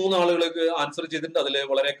 43 ആളുകൾക്ക് answer ചെയ്തിട്ടുണ്ട്. അതിൽ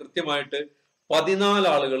വളരെ കൃത്യമായിട്ട് 14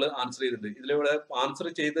 ആളുകൾ ആൻസർ ചെയ്തിട്ടുണ്ട്. ഇതിലൂടെ ആൻസർ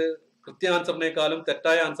ചെയ്ത് കൃത്യ ആൻസറിനേക്കാളും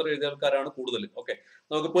തെറ്റായ ആൻസർ എഴുതിയ ആൾക്കാരാണ് കൂടുതൽ. ഓക്കെ,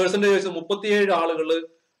 നമുക്ക് പേഴ്സൻറ്റേജ് വെച്ച് 37 ആളുകൾ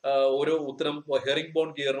ഒരു ഉത്തരം ഹെറിംഗ് ബോൺ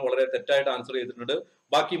ഗിയറിന് വളരെ തെറ്റായിട്ട് ആൻസർ ചെയ്തിട്ടുണ്ട്.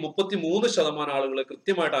 ബാക്കി 33% ആളുകൾ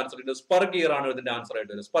കൃത്യമായിട്ട് ആൻസർ ചെയ്തിട്ടുണ്ട്. സ്പർ ഗിയർ ആണ് ഇതിന്റെ ആൻസർ ആയിട്ട്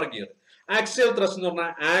വരുന്നത്. Spur gear. ആക്സിയൽ ത്രസ്റ്റ് എന്ന് പറഞ്ഞാൽ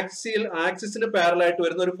ആക്സിസിന് പാരലായിട്ട്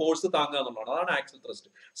വരുന്ന ഒരു ഫോഴ്സ് താങ്ങുക എന്നുള്ളതാണ്. അതാണ് ആക്സിയൽ ത്രസ്റ്റ്,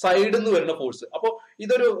 സൈഡിൽ നിന്ന് വരുന്ന ഫോഴ്സ്. അപ്പോൾ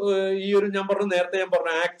ഇതൊരു ഈ ഒരു നേരത്തെ ഞാൻ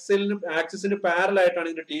പറഞ്ഞ ആക്സിസിന് പാരലായിട്ടാണ്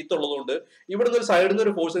ഇതിന്റെ ടീത്ത് ഉള്ളതുകൊണ്ട് ഇവിടുന്ന് ഒരു സൈഡിൽ നിന്ന്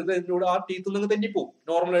ഒരു ഫോഴ്സ് ഇതിലൂടെ ആ ടീത്ത് നിന്ന് തെന്നിപ്പോവും,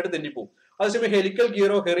 നോർമലായിട്ട് തെന്നിപ്പോവും. അതേസമയം ഹെലിക്കൽ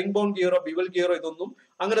ഗിയറോ, ഹെറിംഗ് ബോൺ ഗിയറോ, ബിവൽ ഗിയറോ ഇതൊന്നും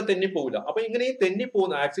അങ്ങനെ തെന്നിപ്പോവില്ല. അപ്പൊ ഇങ്ങനെ ഈ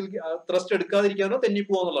തെന്നിപ്പോകുന്ന ആക്സിൽ ത്രസ്റ്റ് എടുക്കാതിരിക്കാനോ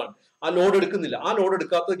തെന്നിപ്പോവുക എന്നുള്ളതാണ്. ആ ലോഡ് എടുക്കുന്നില്ല. ആ ലോഡ്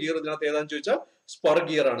എടുക്കാത്ത ഗിയർ ഇതിനകത്ത് ഏതാണെന്ന് ചോദിച്ചാൽ സ്പർ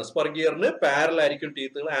ഗിയർ ആണ്. സ്പർ ഗിയറിന് പാരലായിരിക്കും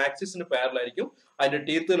ടീത്തുകൾ, ആക്സിസിന് പാരലായിരിക്കും അതിന്റെ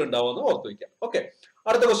ടീത്തുകൾ ഉണ്ടാവുമെന്ന് ഓർത്ത് വയ്ക്കാം. ഓക്കെ,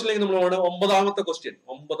 അടുത്ത ക്വസ്റ്റ്യനിലേക്ക് നമ്മൾ പോകണം. 9ാമത്തെ ക്വസ്റ്റ്യൻ.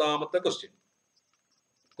 9ാമത്തെ ക്വസ്റ്റ്യൻ,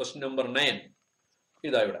 ക്വസ്റ്റ്യൻ നമ്പർ 9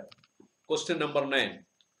 ഇതാ. ഇവിടെ question number 9.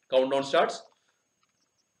 Count down starts.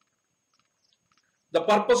 The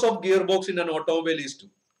purpose of gearbox in an automobile is to.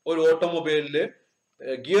 ഒരു ഓട്ടോമൊബൈലില്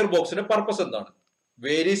ഗിയർ ബോക്സിന്റെ പർപ്പസ് എന്താണ്?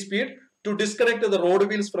 Vary speed, to disconnect the road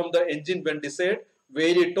wheels from the engine when decide,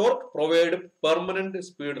 vary torque, provide permanent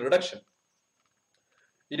speed reduction.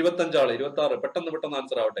 25 ആള്, 26 പെട്ടെന്ന്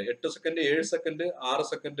answer ആവട്ടെ. 8 second, 7 second, 6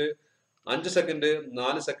 second, 5 second,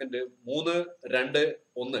 4 second, 3, 2,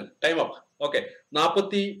 1 time up. Okay,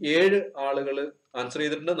 47 ആളുകൾ answer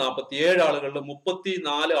ചെയ്തിട്ടുണ്ട്. 47 ആളുകളിൽ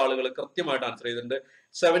 34 ആളുകൾ കൃത്യമായിട്ട് ആൻസർ ചെയ്തിട്ടുണ്ട്.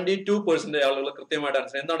 72% ആളുകൾ കൃത്യമായിട്ട്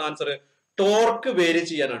ആൻസർ. എന്താണ് ആൻസർ? ടോർക്ക് വേരി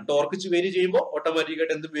ചെയ്യാനാണ്. ടോർക്ക് വേരി ചെയ്യുമ്പോൾ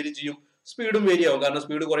ഓട്ടോമാറ്റിക്കായിട്ട് എന്തും വേരി ചെയ്യും, സ്പീഡും വേരി ആവും. കാരണം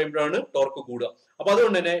സ്പീഡ് കുറയുമ്പോഴാണ് ടോർക്ക് കൂടുക. അപ്പൊ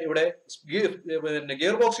അതുകൊണ്ട് തന്നെ ഇവിടെ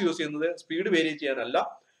ഗിയർ ബോക്സ് യൂസ് ചെയ്യുന്നത് സ്പീഡ് വേരി ചെയ്യാനല്ല,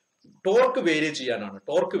 ടോർക്ക് വേരി ചെയ്യാനാണ്.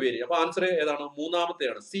 Torque vary. അപ്പൊ ആൻസർ ഏതാണ്?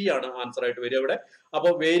 3ാമത്തെയാണ്, സി ആണ് ആൻസർ ആയിട്ട് വരിക ഇവിടെ. അപ്പൊ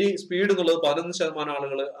വേരി സ്പീഡ് എന്നുള്ളത് 11%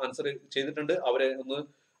 ആളുകൾ ആൻസർ ചെയ്തിട്ടുണ്ട്. അവരെ ഒന്ന്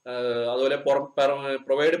അതുപോലെ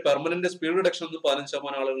പ്രൊവൈഡ് പെർമനന്റ് സ്പീഡ് റിഡക്ഷൻ എന്ന്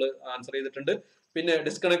 15% ആളുകൾ ആൻസർ ചെയ്തിട്ടുണ്ട്. പിന്നെ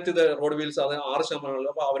ഡിസ്കണക്ട് ദ റോഡ് വീൽസ് അത് 6% ആളുകൾ.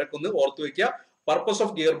 അപ്പൊ അവരൊക്കെ ഒന്ന് ഓർത്ത് വെക്കുക. Purpose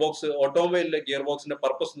of gear box, ഓട്ടോമൊബൈലിലെ gear ബോക്സിന്റെ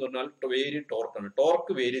പർപ്പസ് എന്ന് പറഞ്ഞാൽ vary ടോർക്കാണ്.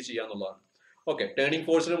 Torque vary ചെയ്യാന്നുള്ളതാണ്. Okay, turning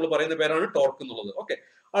ഫോഴ്സിന് നമ്മൾ പറയുന്ന പേരാണ് ടോർക്ക് എന്നുള്ളത്. ഓക്കെ,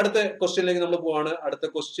 അടുത്ത ക്വസ്റ്റ്യനിലേക്ക് നമ്മൾ പോവാണ്. അടുത്ത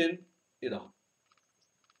ക്വസ്റ്റ്യൻ ഇതാ.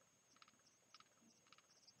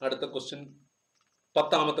 അടുത്ത ക്വസ്റ്റ്യൻ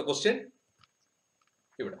 10ാമത്തെ ക്വസ്റ്റ്യൻ.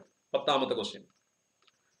 ഇവിടെ 10ാമത്തെ ക്വസ്റ്റ്യൻ.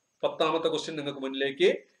 10ാമത്തെ ക്വസ്റ്റ്യൻ നിങ്ങൾക്ക് മുന്നിലേക്ക്.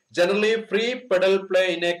 Generally free pedal play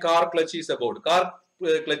in A car clutch is about. Car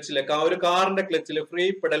ക്ലച്ചിലെ ഒരു കാറിന്റെ ക്ലച്ചിലെ ഫ്രീ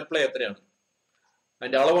പെഡൽ പ്ലേ എത്രയാണ്?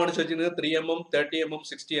 അതിന്റെ അളവാണ് ചോദിച്ചിരുന്നത്. 3 mm, 30 mm,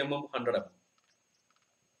 60 mm, 100 mm.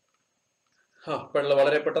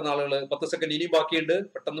 വളരെ പെട്ടെന്ന് ആളുകൾ 10 സെക്കൻഡ് ഇനി ബാക്കിയുണ്ട്.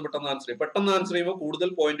 പെട്ടെന്ന് ആൻസർ ചെയ്യും. പെട്ടെന്ന് ആൻസർ ചെയ്യുമ്പോൾ കൂടുതൽ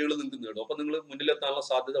പോയിന്റുകൾ നിങ്ങൾക്ക് നേടും. അപ്പൊ നിങ്ങൾ മുന്നിലെത്താനുള്ള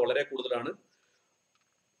സാധ്യത വളരെ കൂടുതലാണ്.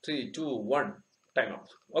 3, 2, 1 ടൈം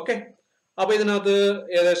ഔട്ട്. ഓക്കെ, അപ്പൊ ഇതിനകത്ത്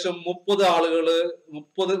ഏകദേശം 36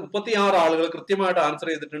 ആളുകൾ കൃത്യമായിട്ട് ആൻസർ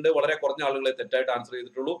ചെയ്തിട്ടുണ്ട്. വളരെ കുറഞ്ഞ ആളുകളെ തെറ്റായിട്ട് ആൻസർ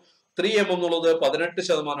ചെയ്തിട്ടുള്ളൂ. 3 mm എന്നുള്ളത്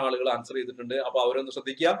 18% ആളുകൾ ആൻസർ ചെയ്തിട്ടുണ്ട്. അപ്പൊ അവരൊന്ന്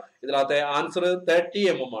ശ്രദ്ധിക്കുക. ഇതിനകത്തെ ആൻസർ 30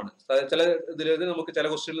 mm ആണ്. ചില ഇതിൽ നമുക്ക് ചില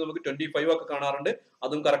ക്വസ്റ്റ്യനിൽ നമുക്ക് 25 ഒക്കെ കാണാറുണ്ട്.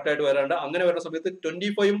 അതും കറക്റ്റ് ആയിട്ട് വരാറുണ്ട്. അങ്ങനെ വരുന്ന സമയത്ത്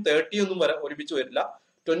 25ഉം 30 ഒന്നും ഒരുമിച്ച് വരില്ല.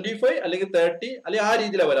 25 അല്ലെങ്കിൽ 30 അല്ലെങ്കിൽ ആ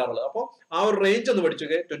രീതിയിലാണ് വരാറുള്ളത്. അപ്പോൾ ആ ഒരു റേഞ്ച് ഒന്ന് പഠിച്ചു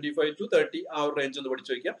വെക്കുക. 25 to 30 ആ ഒരു റേഞ്ച് ഒന്ന്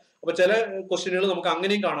പഠിച്ചു വെക്കുക. അപ്പൊ ചില ക്വസ്റ്റ്യനുകൾ നമുക്ക്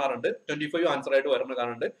അങ്ങനെയും കാണാറുണ്ട്. 25 ആൻസർ ആയിട്ട് വരുന്ന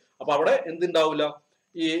കാണുന്നുണ്ട്. അപ്പൊ അവിടെ എന്തുണ്ടാവില്ല,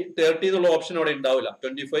 ഈ 30 എന്നുള്ള ഓപ്ഷൻ അവിടെ ഉണ്ടാവില്ല.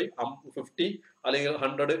 25, 50 അല്ലെങ്കിൽ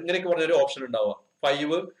 100 ഇങ്ങനെയൊക്കെ പറഞ്ഞൊരു ഓപ്ഷൻ ഉണ്ടാവുക.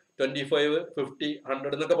 5, 25, 50,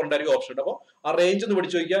 100 എന്നൊക്കെ പറഞ്ഞായിരിക്കും ഓപ്ഷൻ ഉണ്ട്. അപ്പോൾ ആ റേഞ്ച് ഒന്ന്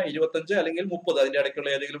പഠിച്ചു വയ്ക്കുക. 25 അല്ലെങ്കിൽ 30 അതിന്റെ ഇടയ്ക്കുള്ള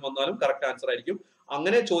ഏതെങ്കിലും വന്നാലും കറക്റ്റ് ആൻസർ ആയിരിക്കും.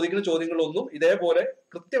 അങ്ങനെ ചോദിക്കുന്ന ചോദ്യങ്ങളൊന്നും ഇതേപോലെ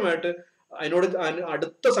കൃത്യമായിട്ട് അതിനോട്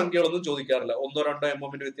അടുത്ത സംഖ്യകളൊന്നും ചോദിക്കാറില്ല. 1 2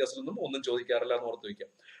 mm വ്യത്യാസമൊന്നും ഒന്നും ചോദിക്കാറില്ല എന്ന് ഓർത്ത് വയ്ക്കാം.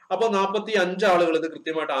 അപ്പൊ 45 ആളുകൾ ഇത്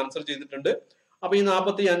കൃത്യമായിട്ട് ആൻസർ ചെയ്തിട്ടുണ്ട്. അപ്പൊ ഈ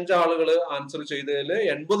 45 ആളുകൾ ആൻസർ ചെയ്തതിൽ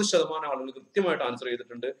 80% ആളുകൾ കൃത്യമായിട്ട് ആൻസർ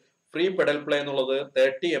ചെയ്തിട്ടുണ്ട്. ഫ്രീ പെഡൽ പ്ലേ എന്നുള്ളത്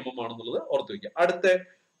 30 mm ആണെന്നുള്ളത് ഓർത്ത് വയ്ക്കാം. അടുത്ത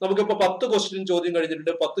നമുക്കിപ്പോ 10 ക്വസ്റ്റ്യൻ ചോദ്യം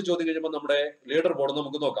കഴിഞ്ഞിട്ടുണ്ട്. 10 ചോദ്യം കഴിയുമ്പോൾ നമ്മുടെ ലീഡർ ബോർഡ്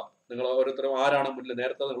നമുക്ക് നോക്കാം. നിങ്ങൾ ഓരോരുത്തരും ആരാണ് മുന്നിൽ,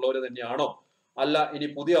 നേരത്തെ ഉള്ളവർ തന്നെയാണോ അല്ല ഇനി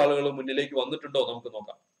പുതിയ ആളുകൾ മുന്നിലേക്ക് വന്നിട്ടുണ്ടോ നമുക്ക്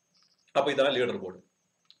നോക്കാം. അപ്പൊ ഇതാ ലീഡർ ബോർഡ്.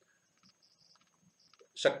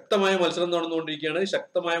 ശക്തമായ മത്സരം നടന്നുകൊണ്ടിരിക്കുകയാണ്.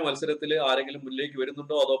 ശക്തമായ മത്സരത്തിൽ ആരെങ്കിലും മുന്നിലേക്ക്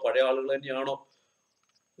വരുന്നുണ്ടോ അതോ പഴയ ആളുകൾ തന്നെയാണോ?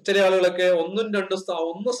 ചില ആളുകളൊക്കെ ഒന്നും രണ്ട്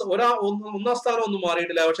ഒന്നാം സ്ഥാനം ഒന്നും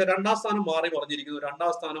മാറിയിട്ടില്ല, പക്ഷെ 2ാം സ്ഥാനം മാറി പറഞ്ഞിരിക്കുന്നു.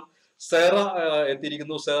 2ാം സ്ഥാനം സെറ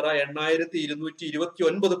എത്തിയിരിക്കുന്നു. Cera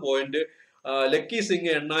 8229 point, lucky Singh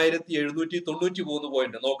 8793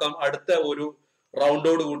 point. നോക്കാം അടുത്ത ഒരു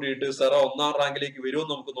റൗണ്ടോട് കൂട്ടിയിട്ട് സെറ 1ാം റാങ്കിലേക്ക്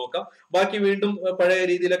വരുമെന്ന് നമുക്ക് നോക്കാം. ബാക്കി വീണ്ടും പഴയ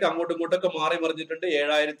രീതിയിലൊക്കെ അങ്ങോട്ടും ഇങ്ങോട്ടൊക്കെ മാറി മറിഞ്ഞിട്ടുണ്ട്.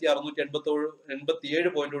 7687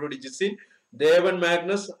 പോയിന്റോടുകൂടി ജിസിൻ, ദേവൻ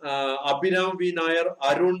മാഗ്നസ്, അഭിരാം വി നായർ,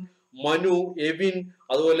 അരുൺ, മനു, എവിൻ,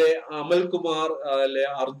 അതുപോലെ അമൽകുമാർ, അല്ലെ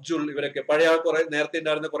അർജുൻ, ഇവരൊക്കെ പഴയ നേരത്തെ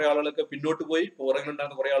ഉണ്ടായിരുന്ന കുറെ ആളുകളൊക്കെ പിന്നോട്ട് പോയി,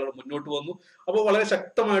 പുറകിലുണ്ടായിരുന്ന കുറെ ആളുകൾ മുന്നോട്ട് വന്നു. അപ്പോൾ വളരെ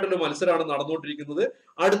ശക്തമായിട്ടുള്ള മത്സരമാണ് നടന്നുകൊണ്ടിരിക്കുന്നത്.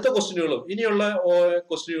 അടുത്ത ക്വസ്റ്റ്യനുകളും ഇനിയുള്ള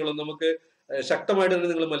ക്വസ്റ്റ്യനുകളും നമുക്ക് ശക്തമായിട്ട് തന്നെ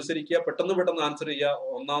നിങ്ങൾ മത്സരിക്കുക. പെട്ടെന്ന് ആൻസർ ചെയ്യുക.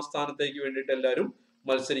 1ാം സ്ഥാനത്തേക്ക് വേണ്ടിയിട്ട് എല്ലാവരും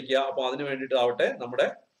മത്സരിക്കുക. അപ്പൊ അതിന് വേണ്ടിയിട്ടാവട്ടെ നമ്മുടെ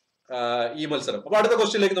ഈ മത്സരം. അപ്പൊ അടുത്ത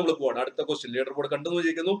ക്വസ്റ്റ്യനിലേക്ക് നമ്മൾ പോവാണ്. അടുത്ത ക്വസ്റ്റ്യൻ ലീഡർ ബോർഡ് കണ്ടു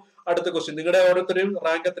ചോദിക്കുന്നു. അടുത്ത ക്വസ്റ്റ്യൻ നിങ്ങളുടെ ഓരോരുത്തരെയും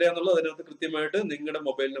റാങ്ക് എത്രയാന്നുള്ളത് അതിനകത്ത് കൃത്യമായിട്ട് നിങ്ങളുടെ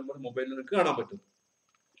മൊബൈലിൽ നിങ്ങൾക്ക് കാണാൻ പറ്റും.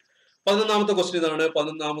 11ാമത്തെ ക്വസ്റ്റ്യൻ ഇതാണ്.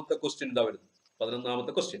 11ാമത്തെ ക്വസ്റ്റ്യൻ ഇതാ വരുന്നത്.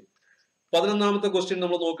 11ാമത്തെ ക്വസ്റ്റ്യൻ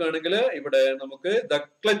നമ്മൾ നോക്കുകയാണെങ്കിൽ ഇവിടെ നമുക്ക് the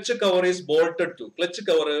clutch cover is bolted to. Clutch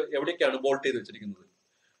cover എവിടേക്കാണ് ബോൾട്ട് ചെയ്ത് വെച്ചിരിക്കുന്നത്?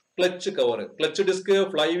 Clutch cover, clutch disk,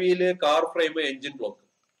 fly wheel, car frame, engine block.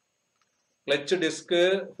 Clutch disk,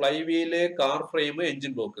 fly wheel, car frame,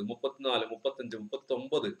 engine block. 34, 35,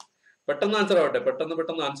 39. പെട്ടെന്ന് ആൻസർ ആവട്ടെ.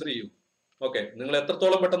 പെട്ടെന്ന് ആൻസർ ചെയ്യൂ. ഓക്കെ, നിങ്ങൾ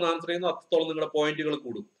എത്രത്തോളം പെട്ടെന്ന് ആൻസർ ചെയ്യുന്നു അത്രത്തോളം നിങ്ങളുടെ പോയിന്റുകൾ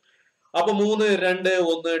കൂടും. അപ്പൊ 3 2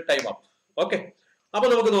 1 ടൈം അപ്പ്. ഓക്കെ, അപ്പൊ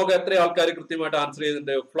നമുക്ക് നോക്കാം എത്ര ആൾക്കാർ കൃത്യമായിട്ട് ആൻസർ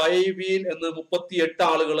ചെയ്തിട്ടുണ്ട്. ഫ്ലൈ വീൽ എന്ന് 38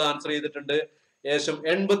 ആളുകൾ ആൻസർ ചെയ്തിട്ടുണ്ട്. ഏകദേശം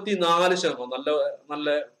 84%. നല്ല നല്ല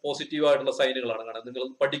പോസിറ്റീവ് ആയിട്ടുള്ള സൈനുകളാണ് കാണുന്നത്. നിങ്ങൾ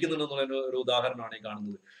പഠിക്കുന്നുണ്ടെന്നുള്ള ഒരു ഉദാഹരണമാണ് ഈ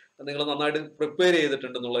കാണുന്നത്. നിങ്ങൾ നന്നായിട്ട് പ്രിപ്പയർ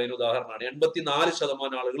ചെയ്തിട്ടുണ്ട് എന്നുള്ളതിന് ഉദാഹരണമാണ്.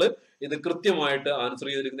 84% ആളുകൾ ഇത് കൃത്യമായിട്ട് ആൻസർ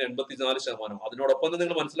ചെയ്തിരിക്കുന്നത്. 84%. അതിനോടൊപ്പം തന്നെ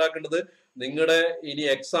നിങ്ങൾ മനസ്സിലാക്കേണ്ടത് നിങ്ങളുടെ ഇനി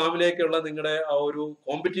എക്സാമിലേക്കുള്ള നിങ്ങളുടെ ആ ഒരു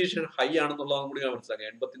കോമ്പറ്റീഷൻ ഹൈ ആണെന്നുള്ളതും കൂടി ഞാൻ മനസ്സിലാക്കുക.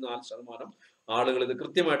 84% ആളുകൾ ഇത്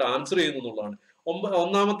കൃത്യമായിട്ട് ആൻസർ ചെയ്യുന്നു എന്നുള്ളതാണ്.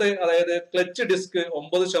 ഒന്നാമത്തെ അതായത് ക്ലച്ച് ഡിസ്ക്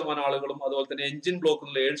 9% ആളുകളും, അതുപോലെ തന്നെ എഞ്ചിൻ ബ്ലോക്ക്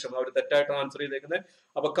 7% അവർ തെറ്റായിട്ടാണ് ആൻസർ ചെയ്തേക്കുന്നത്.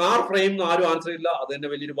 അപ്പൊ കാർ ഫ്രെയിം ആരും ആൻസർ ചെയ്യില്ല, അത് തന്നെ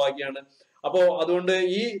വലിയൊരു ഭാഗ്യമാണ്. അപ്പോ അതുകൊണ്ട്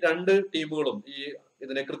ഈ 2 ടീമുകളും ഈ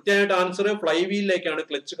ഇതിനെ കൃത്യമായിട്ട് answer fly വീലിലേക്കാണ്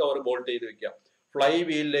clutch cover bolt ചെയ്ത് വെക്കുക. ഫ്ലൈ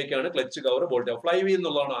വീലിലേക്കാണ് ക്ലച്ച് കവർ ബോൾട്ട് ചെയ്യുക. ഫ്ലൈ വീൽ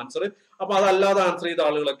എന്നുള്ളതാണ് ആൻസർ. അപ്പൊ അതല്ലാതെ ആൻസർ ചെയ്ത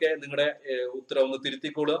ആളുകളൊക്കെ നിങ്ങളുടെ ഉത്തരം ഒന്ന്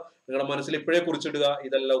തിരുത്തിക്കൊള്ളുക. നിങ്ങളുടെ മനസ്സിൽ ഇപ്പോഴേ കുറിച്ചിടുക,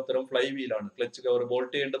 ഇതെല്ലാം ഉത്തരം ഫ്ലൈ വീലാണ്. ക്ലച്ച് കവർ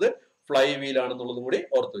ബോൾട്ട് ചെയ്യേണ്ടത് ഫ്ലൈ വീലാണെന്നുള്ളതും കൂടി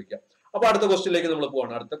ഓർത്ത് വയ്ക്കുക. അപ്പൊ അടുത്ത ക്വസ്റ്റ്യനിലേക്ക് നമ്മൾ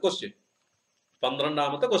പോവാണ്. അടുത്ത ക്വസ്റ്റ്യൻ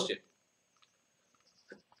 12ാമത്തെ ക്വസ്റ്റ്യൻ.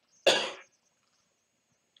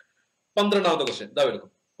 12ാമത്തെ ക്വസ്റ്റ്യൻ ഇതാ വരും.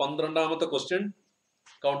 12ാമത്തെ ക്വസ്റ്റ്യൻ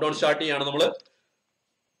കൗണ്ട് ഡൗൺ സ്റ്റാർട്ട് ചെയ്യാണ് നമ്മള്.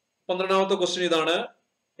 12ാമത്തെ ക്വസ്റ്റ്യൻ ഇതാണ്.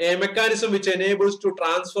 A mechanism which enables to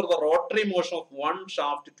transfer the rotary motion of one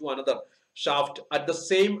shaft to another shaft at the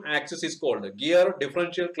same axis is called gear,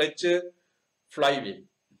 differential, clutch, flywheel.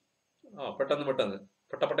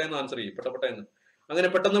 പെട്ടെന്ന് answer ചെയ്യും. അങ്ങനെ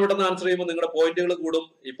പെട്ടെന്ന് answer ചെയ്യുമ്പോൾ നിങ്ങളുടെ പോയിന്റുകൾ കൂടും.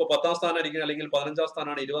 ഇപ്പൊ 10ാം സ്ഥാനം ആയിരിക്കും, അല്ലെങ്കിൽ 15ാം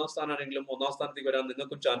സ്ഥാനമാണ്, 20ാം സ്ഥാനമാണെങ്കിലും 1ാം സ്ഥാനത്തേക്ക് വരാൻ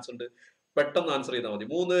നിങ്ങൾക്കും ചാൻസ് ഉണ്ട്. പെട്ടെന്ന് ആൻസർ ചെയ്താൽ മതി.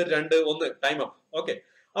 3 2 1 ടൈം അപ്പ്. ഓക്കെ,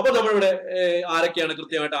 അപ്പൊ നമ്മളിവിടെ ആരൊക്കെയാണ്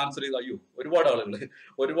കൃത്യമായിട്ട് ആൻസർ ചെയ്ത്? അയ്യോ, ഒരുപാട് ആളുകൾ,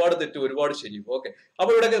 ഒരുപാട് തെറ്റ്, ഒരുപാട് ശരി. ഓക്കെ,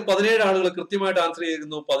 അപ്പൊ ഇവിടെ 17 ആളുകൾ കൃത്യമായിട്ട് ആൻസർ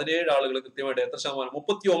ചെയ്തിരുന്നു. 17 ആളുകൾ കൃത്യമായിട്ട് എത്ര ശതമാനം?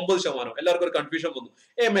 39%. എല്ലാവർക്കും ഒരു കൺഫ്യൂഷൻ വന്നു.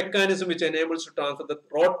 A mechanism which enables to transfer the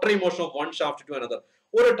rotary motion of one shaft to another.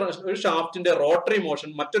 ഒരു ഷാഫ്റ്റിന്റെ റോട്ടറി മോഷൻ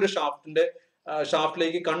മറ്റൊരു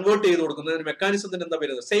ഷാഫ്റ്റിലേക്ക് കൺവേർട്ട് ചെയ്ത് കൊടുക്കുന്നതിന് മെക്കാനിസത്തിന് എന്താ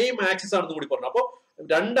വരുന്നത്? സെയിം ആക്സിസ് ആണെന്ന് കൂടി പറഞ്ഞു. അപ്പോൾ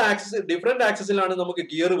 2 ആക്സിസ്, ഡിഫറെന്റ് ആക്സിസിലാണ് നമുക്ക്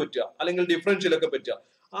ഗിയർ പറ്റുക, അല്ലെങ്കിൽ ഡിഫറൻഷ്യലൊക്കെ പറ്റുക.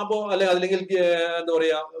 അപ്പോ അല്ലെങ്കിൽ എന്താ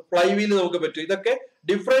പറയാ ഫ്ലൈ വീല് നമുക്ക് പറ്റും. ഇതൊക്കെ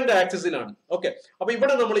ഡിഫറെന്റ് ആക്സിസിലാണ്. ഓക്കെ, അപ്പൊ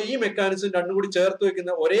ഇവിടെ നമ്മൾ ഈ മെക്കാനിസം രണ്ടും കൂടി ചേർത്ത്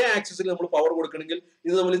വെക്കുന്ന ഒരേ ആക്സിസിൽ നമ്മൾ പവർ കൊടുക്കണമെങ്കിൽ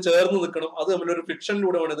ഇത് നമ്മൾ ചേർന്ന് നിൽക്കണം. അത് നമ്മളൊരു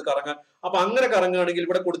ഫ്രിക്ഷനിലൂടെ വേണം ഇത് കറങ്ങാൻ. അപ്പൊ അങ്ങനെ കറങ്ങുകയാണെങ്കിൽ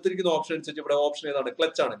ഇവിടെ കൊടുത്തിരിക്കുന്ന ഓപ്ഷൻ അനുസരിച്ച് ഇവിടെ ഓപ്ഷൻ ഏതാണ്?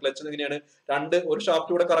 ക്ലച്ച് ആണ്. ക്ലച്ച് എങ്ങനെയാണ്? ഒരു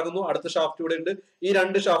ഷാഫ്റ്റ് ഇവിടെ കറങ്ങുന്നു, അടുത്ത ഷാഫ്റ്റ് ഇവിടെ ഉണ്ട്. ഈ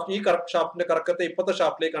 2 ഷാഫ്റ്റ്, ഈ ഷാഫ്റ്റിന്റെ കറക്കത്തെ ഇപ്പത്തെ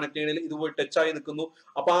ഷാഫ്റ്റിലേക്ക് കണക്ട് ചെയ്യണമെങ്കിൽ ഇത് പോയി ടച്ച് ആയി നിൽക്കുന്നു.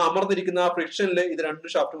 അപ്പൊ ആ അമർന്നിരിക്കുന്ന ആ ഫ്രിക്ഷനിൽ ഇത്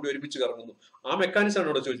 2 ഷാഫ്റ്റും കൂടി ഒരുമിച്ച് കറങ്ങുന്നു. ആ മെക്കാനിസം ആണ്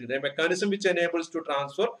ഇവിടെ ചോദിച്ചിരിക്കുന്നത്. Mechanism which enables to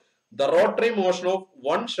transfer the rotary motion of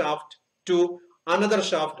one shaft to another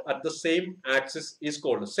shaft at the same axis is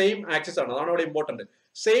called. Same axis ആണ്, അതാണ് ഇവിടെ ഇമ്പോർട്ടന്റ്.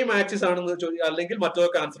 സെയിം ആക്സിസ് ആണെന്ന് അല്ലെങ്കിൽ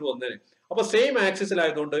മറ്റൊക്കെ ആൻസർ വന്നേനെ. അപ്പൊ സെയിം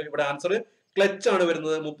ആക്സിസിലായതുകൊണ്ട് ഇവിടെ ആൻസർ ക്ലച്ച് ആണ്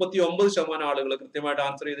വരുന്നത്. 39% ആളുകൾ കൃത്യമായിട്ട്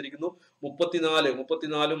ആൻസർ ചെയ്തിരിക്കുന്നു.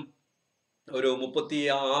 34 ഒരു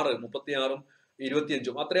 36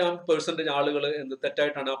 25 അത്രയും പെർസെന്റേജ് ആളുകൾ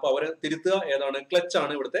തെറ്റായിട്ടാണ്. അപ്പൊ അവരെ തിരുത്തുക. ഏതാണ്? ക്ലച്ച്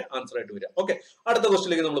ആണ് ഇവിടുത്തെ ആൻസർ ആയിട്ട് വരിക. ഓക്കെ, അടുത്ത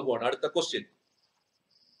ക്വസ്റ്റിലേക്ക് നമ്മൾ പോവാണ്. അടുത്ത ക്വസ്റ്റ്യൻ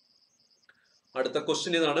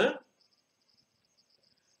ഇതാണ്.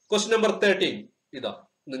 ക്വസ്റ്റ്യൻ നമ്പർ 13 ഇതാ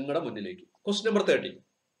നിങ്ങളുടെ മുന്നിലേക്ക്. Question number 13.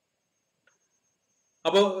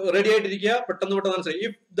 അപ്പൊ റെഡി ആയിട്ടിരിക്കുക, പെട്ടെന്ന് answer.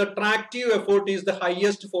 If the tractive effort is the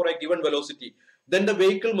highest four A given velocity then the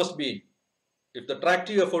vehicle must be if the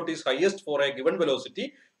tractive effort is highest for a given velocity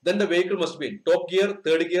then the vehicle must be in top gear,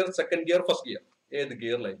 third gear, second gear, first gear. ഏത്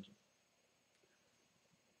ഗിയറിലായിരിക്കും?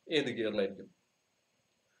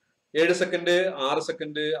 7 second, 6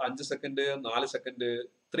 second, 5 second, 4 second,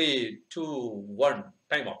 3, 2, 1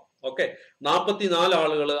 time of. Okay, 44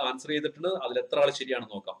 ആളുകൾ answer ചെയ്തിട്ടുണ്ട്. അതിൽ എത്ര ആൾ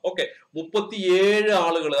ശരിയാണെന്ന് നോക്കാം. Okay, 37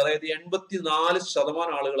 ആളുകൾ, അതായത്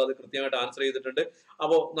 84% ആളുകൾ അത് കൃത്യമായിട്ട് ആൻസർ ചെയ്തിട്ടുണ്ട്.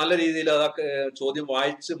 അപ്പോൾ നല്ല രീതിയിൽ അതൊക്കെ ചോദ്യം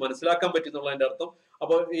വായിച്ച് മനസ്സിലാക്കാൻ പറ്റുന്നുള്ളതിന്റെ അർത്ഥം.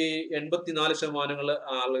 അപ്പോൾ ഈ 84%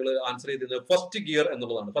 ആളുകൾ ആൻസർ ചെയ്തിരുന്നത് ഫസ്റ്റ് ഗിയർ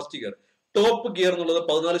എന്നുള്ളതാണ്. First gear. ടോപ്പ് ഗിയർ എന്നുള്ളത്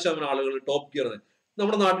 14% ആളുകൾ ടോപ്പ് ഗിയർ.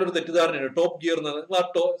 നമ്മുടെ നാട്ടിലൊരു തെറ്റിദ്ധാരണയാണ് ടോപ്പ് ഗിയർ എന്ന് പറഞ്ഞാൽ.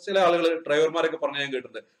 ചില ആളുകൾ ഡ്രൈവർമാരൊക്കെ പറഞ്ഞ് ഞാൻ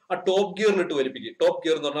കേട്ടിട്ടുണ്ട്, ആ ടോപ്പ് ഗിയറിലിട്ട് വലിപ്പിക്കും. ടോപ്പ്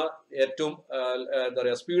ഗിയർ എന്ന് പറഞ്ഞാൽ ഏറ്റവും എന്താ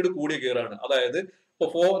പറയാ സ്പീഡ് കൂടിയ ഗിയറാണ്. അതായത് ഇപ്പൊ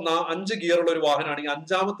 5 ഗിയറുള്ള ഒരു വാഹനമാണെങ്കിൽ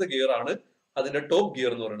 5ാമത്തെ ഗിയർ ആണ് അതിന്റെ ടോപ്പ്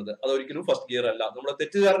ഗിയർ എന്ന് പറയുന്നത്. അതൊരിക്കലും ഫസ്റ്റ് ഗിയർ അല്ല. നമ്മുടെ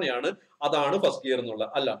തെറ്റിദ്ധാരണയാണ് അതാണ് ഫസ്റ്റ് ഗിയർ എന്നുള്ള.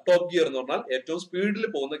 അല്ല, ടോപ്പ് ഗിയർ എന്ന് പറഞ്ഞാൽ ഏറ്റവും സ്പീഡിൽ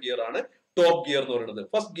പോകുന്ന ഗിയർ ആണ് ടോപ്പ് ഗിയർ എന്ന് പറയുന്നത്.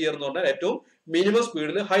 ഫസ്റ്റ് ഗിയർ എന്ന് പറഞ്ഞാൽ ഏറ്റവും മിനിമം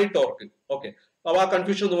സ്പീഡിൽ ഹൈ ടോർക്ക്. ഓക്കെ, അപ്പൊ ആ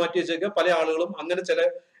കൺഫ്യൂഷൻ ഒന്ന് മാറ്റി വെച്ചേക്കുക. പല ആളുകളും അങ്ങനെ ചില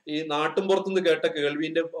ഈ നാട്ടും പുറത്തുനിന്ന് കേട്ട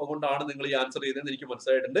കേൾവിന്റെ കൊണ്ടാണ് നിങ്ങൾ ഈ ആൻസർ ചെയ്തതെന്ന് എനിക്ക്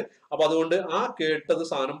മനസ്സിലായിട്ടുണ്ട്. അപ്പൊ അതുകൊണ്ട് ആ കേട്ടത്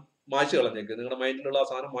സാധനം മായ്ച്ചു കളഞ്ഞേക്ക്. നിങ്ങളുടെ മൈൻഡിലുള്ള ആ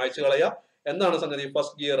സാധനം മായ്ച്ചു കളയുക. എന്താണ് സംഗതി?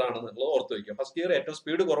 ഫസ്റ്റ് ഗിയർ ആണെന്നുള്ളത് ഓർത്ത് വയ്ക്കുക. ഫസ്റ്റ് ഗിയർ ഏറ്റവും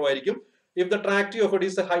സ്പീഡ് കുറവായിരിക്കും. If the tractive effort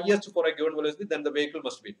is the highest four A given velocity then the vehicle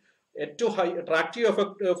must be. ഏറ്റവും ഹൈ ട്രാക്റ്റീവ്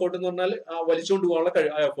എഫേർട്ട് എന്ന് പറഞ്ഞാൽ വലിച്ചുകൊണ്ട് പോകാനുള്ള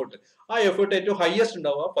എഫേർട്ട്. ആ എഫേർട്ട് ഏറ്റവും ഹൈയസ്റ്റ്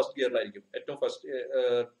ഉണ്ടാവുക ഫസ്റ്റ് ഗിയറിലായിരിക്കും. ഏറ്റവും ഫസ്റ്റ്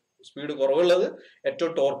സ്പീഡ് കുറവുള്ളത്,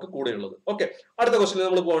 ഏറ്റവും ടോർക്ക് കൂടെയുള്ളത്. ഓക്കെ, അടുത്ത ക്വസ്റ്റ്യൻ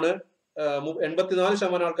നമ്മൾ പോവാണ്.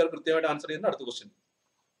 84% ആൾക്കാർ കൃത്യമായിട്ട് ആൻസർ ചെയ്യുന്ന അടുത്ത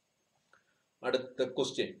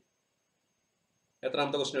ക്വസ്റ്റ്യൻ.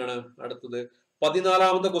 എത്രാമത്തെ ക്വസ്റ്റ്യൻ ആണ്? അടുത്തത്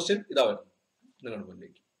 14ാമത്തെ ക്വസ്റ്റ്യൻ. ഇതാ വരുന്നത് നിങ്ങളുടെ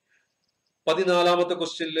മുന്നിലേക്ക്. 14ാമത്തെ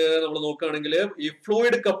ക്വസ്റ്റ്യനിൽ നമ്മൾ നോക്കുകയാണെങ്കിൽ ഈ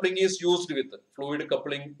fluid coupling is used with. Fluid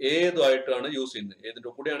coupling ഏതായിട്ടാണ് use ചെയ്യുന്നത്? ഏതിന്റെ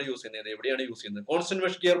കൂടെയാണ് യൂസ് ചെയ്യുന്നത്? എവിടെയാണ് യൂസ് ചെയ്യുന്നത്? Constant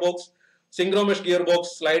mesh gear box, synchro mesh gear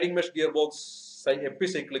box, sliding mesh gear box,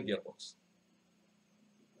 epicyclic gear box.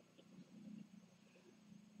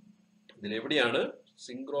 ഇതിൽ എവിടെയാണ്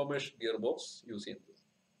സിംഗ്രോമെഷ് ഗിയർ ബോക്സ് യൂസ് ചെയ്യുന്നത്?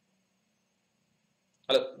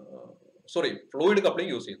 അല്ല, സോറി, ഫ്ലൂയിഡ്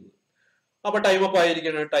കപ്ലിംഗ് യൂസ് ചെയ്യുന്നത്. അപ്പൊ ടൈം അപ്പ്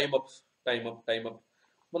ആയിരിക്കണം. Time up.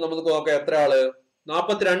 അപ്പൊ നമുക്ക് നോക്കാം എത്ര ആള്.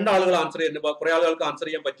 42 ആളുകൾ ആൻസർ ചെയ്യുന്നുണ്ട്. കുറെ ആളുകൾക്ക് ആൻസർ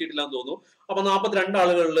ചെയ്യാൻ പറ്റിയിട്ടില്ല എന്ന് തോന്നുന്നു. അപ്പൊ 42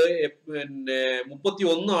 ആളുകളിൽ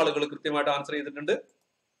 31 ആളുകൾ കൃത്യമായിട്ട് ആൻസർ ചെയ്തിട്ടുണ്ട്.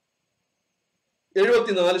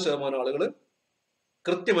 74% ആളുകൾ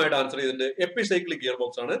കൃത്യമായിട്ട് ആൻസർ ചെയ്തിട്ടുണ്ട്. എപ്പിസൈക്ലിക് ഗിയർ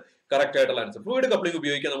ബോക്സ് ആണ് കറക്റ്റ് ആയിട്ടുള്ള ആൻസർ. ഫ്ലൂയിഡ് കപ്ലിംഗ്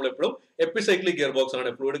ഉപയോഗിക്കാൻ നമ്മൾ എപ്പോഴും എപ്പിസൈക്ലിക് ഗിയർ ബോക്സ് ആണ്.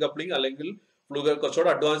 ഫ്ലൂയിഡ് കപ്ലിംഗ് അല്ലെങ്കിൽ കുറച്ചുകൂടെ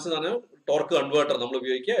അഡ്വാൻസ് ആണ് ടോർക്ക് കൺവേർട്ടർ നമ്മൾ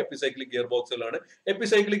ഉപയോഗിക്കുക എപ്പിസൈക്ലിക് ഗിയർ ബോക്സുകളാണ്.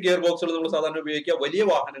 എപ്പിസൈക്ലിക് ഗിയർ ബോക്സുകൾ നമ്മൾ സാധാരണ ഉപയോഗിക്കുക വലിയ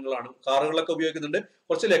വാഹനങ്ങളാണ്. കാറുകളൊക്കെ ഉപയോഗിക്കുന്നുണ്ട്,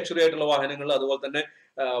 കുറച്ച് ലക്ഷറി ആയിട്ടുള്ള വാഹനങ്ങൾ, അതുപോലെ തന്നെ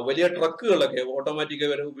വലിയ ട്രക്കുകളൊക്കെ ഓട്ടോമാറ്റിക്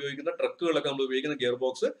വരെ ഉപയോഗിക്കുന്ന ട്രക്കുകളൊക്കെ നമ്മൾ ഉപയോഗിക്കുന്ന gear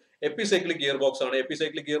box epicyclic gear box ആണ്.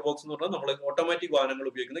 എപ്പിസൈക്ലിക് ഗിയർ ബോക്സ് എന്ന് പറഞ്ഞാൽ നമ്മൾ ഓട്ടോമാറ്റിക് വാഹനങ്ങൾ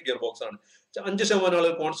ഉപയോഗിക്കുന്ന ഗിയർ ബോക്സ് ആണ്. 5%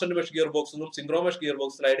 ആളുകൾ കോൺസ്റ്റന്റ് മെഷ് ഗിയർ ബോക്സ് എന്നും synchro mesh gear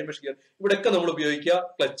box, sliding mesh gear, ഇവിടെയൊക്കെ നമ്മൾ ഉപയോഗിക്കുക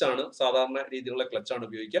ക്ലച്ച് ആണ്. സാധാരണ രീതിയിലുള്ള ക്ലച്ച് ആണ്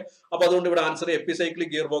ഉപയോഗിക്കുക. അപ്പൊ അതുകൊണ്ട് ഇവിടെ ആൻസർ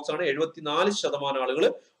എപ്പിസൈക്ലിക് ഗിയർ ബോക്സ് ആണ്. 74% ആളുകൾ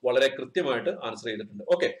വളരെ കൃത്യമായിട്ട് ആൻസർ ചെയ്തിട്ടുണ്ട്.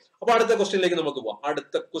 ഓക്കെ, അപ്പൊ അടുത്ത ക്വസ്റ്റ്യനിലേക്ക് നമുക്ക് പോവാം.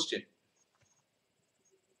 അടുത്ത ക്വസ്റ്റ്യൻ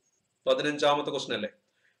 15ാമത്തെ ക്വസ്റ്റ്യൻ അല്ലേ?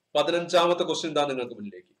 15ാമത്തെ ക്വസ്റ്റ്യൻ ഇതാ നിങ്ങൾക്ക്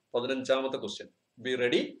മുന്നിലേക്ക്. 15ാമത്തെ ക്വസ്റ്റ്യൻ. Be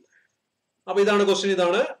ready. അപ്പൊ ഇതാണ് ക്വസ്റ്റ്യൻ.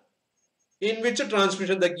 ഇതാണ് in which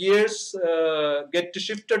transmission the gears get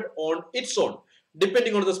shifted on its own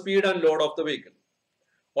depending on the speed and load of the vehicle.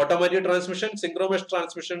 Automatic transmission, synchro mesh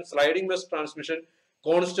transmission, sliding mesh transmission,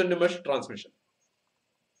 constant mesh transmission.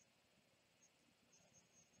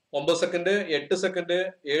 9 second, 8 second,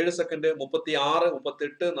 7 second, 36,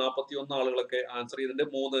 38, 41 ആളുകളൊക്കെ answer ചെയ്തിട്ടുണ്ട്.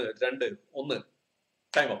 3, 2, 1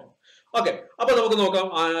 time of. Okay, അപ്പൊ നമുക്ക് നോക്കാം.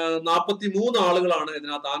 43 ആളുകളാണ്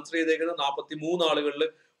ഇതിനകത്ത് answer ചെയ്തേക്കുന്നത്. 43 ആളുകളിൽ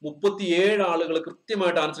 37 ആളുകൾ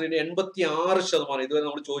കൃത്യമായിട്ട് ആൻസർ ചെയ്ത് 86%. ഇതുവരെ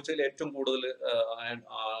നമ്മൾ ചോദിച്ചതിൽ ഏറ്റവും കൂടുതൽ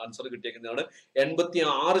ആൻസർ കിട്ടിയേക്കുന്നതാണ്.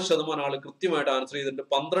 86% ആൾ കൃത്യമായിട്ട് ആൻസർ ചെയ്തിട്ടുണ്ട്.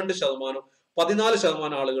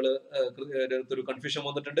 14% ആളുകൾ ഒരു കൺഫ്യൂഷൻ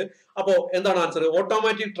വന്നിട്ടുണ്ട്. അപ്പോ എന്താണ് ആൻസർ?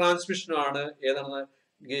 ഓട്ടോമാറ്റിക് ട്രാൻസ്മിഷൻ ആണ്. ഏതാണ്?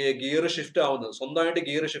 ഗിയർ ഷിഫ്റ്റ് ആവുന്നത്, സ്വന്തമായിട്ട്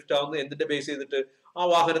ഗിയർ ഷിഫ്റ്റ് ആവുന്നത് എന്തിന്റെ ബേസ് ചെയ്തിട്ട്? ആ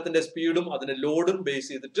വാഹനത്തിന്റെ സ്പീഡും അതിന്റെ ലോഡും ബേസ്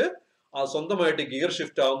ചെയ്തിട്ട് സ്വന്തമായിട്ട് ഗിയർ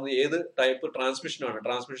ഷിഫ്റ്റ് ആവുന്നത് ഏത് ടൈപ്പ് ട്രാൻസ്മിഷൻ ആണ്?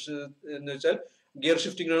 ട്രാൻസ്മിഷൻ എന്ന് വെച്ചാൽ ഗിയർ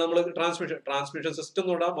ഷിഫ്റ്റിംഗിനാണ് നമ്മൾ ട്രാൻസ്മിഷൻ സിസ്റ്റം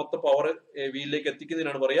എന്ന് പറഞ്ഞാൽ മൊത്തം പവർ വീലിലേക്ക്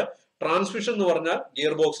എത്തിക്കുന്നതിനാണ് പറയുക. ട്രാൻസ്മിഷൻ എന്ന് പറഞ്ഞാൽ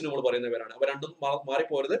ഗിയർ ബോക്സിന് നമ്മൾ പറയുന്ന പേരാണ്. അപ്പൊ രണ്ടും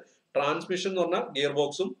മാറിപ്പോരുത്. ട്രാൻസ്മിഷൻ എന്ന് പറഞ്ഞാൽ ഗിയർ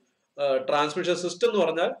ബോക്സും, ട്രാൻസ്മിഷൻ സിസ്റ്റം എന്ന്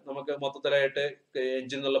പറഞ്ഞാൽ നമുക്ക് മൊത്തത്തിലായിട്ട്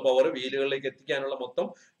എഞ്ചിൻ എന്നുള്ള പവർ വീലുകളിലേക്ക് എത്തിക്കാനുള്ള മൊത്തം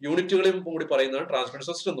യൂണിറ്റുകളെയും കൂടി പറയുന്നതാണ് ട്രാൻസ്മിഷൻ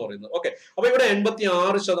സിസ്റ്റം എന്ന് പറയുന്നത്. ഓക്കെ, അപ്പൊ ഇവിടെ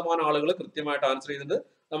 86% ആളുകൾ കൃത്യമായിട്ട് ആൻസർ ചെയ്തിട്ടുണ്ട്.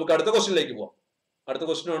 നമുക്ക് അടുത്ത ക്വസ്റ്റ്യനിലേക്ക് പോവാം. അടുത്ത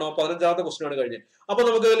ക്വസ്റ്റ്യൻ ആണോ? 15ാമത്തെ ക്വസ്റ്റ്യൻ ആണ് കഴിഞ്ഞത്. അപ്പൊ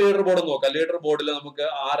നമുക്ക് ലീഡർ ബോർഡ് നോക്കാം. ലീഡർ ബോർഡിൽ നമുക്ക്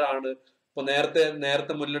ആരാണ് ഇപ്പൊ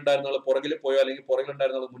നേരത്തെ മുന്നിലുണ്ടായിരുന്ന ആൾ പുറകിൽ പോയോ അല്ലെങ്കിൽ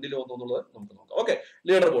പുറകിലുണ്ടായിരുന്ന ആൾ മുന്നിൽ വന്നു എന്നുള്ളത് നമുക്ക് നോക്കാം. ഓക്കെ,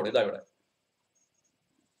 ലീഡർ ബോർഡ് ഇതാ ഇവിടെ.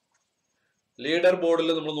 ലീഡർ ബോർഡിൽ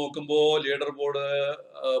നമ്മൾ നോക്കുമ്പോൾ ലീഡർ ബോർഡ്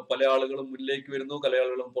പല ആളുകളും മുന്നിലേക്ക് വരുന്നു, പല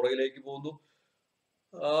ആളുകളും പുറകിലേക്ക് പോകുന്നു.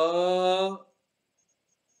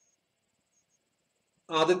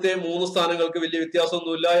 ആദ്യത്തെ 3 സ്ഥാനങ്ങൾക്ക് വലിയ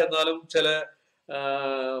വ്യത്യാസമൊന്നുമില്ല. എന്നാലും ചില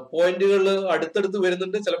പോയിന്റുകൾ അടുത്തടുത്ത്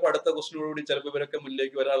വരുന്നുണ്ട്. ചിലപ്പോൾ അടുത്ത ക്വസ്റ്റിനോടുകൂടി ചിലപ്പോൾ ഇവരൊക്കെ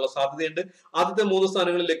മുന്നിലേക്ക് വരാനുള്ള സാധ്യതയുണ്ട്. ആദ്യത്തെ 3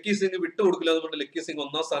 സ്ഥാനങ്ങളിൽ ലക്കി സിംഗ് വിട്ടുകൊടുക്കില്ല എന്ന് പറഞ്ഞ് ലക്കി സിംഗ്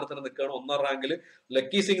 1ാം സ്ഥാനത്തിന് നിൽക്കുകയാണ്. 1ാം റാങ്കിൽ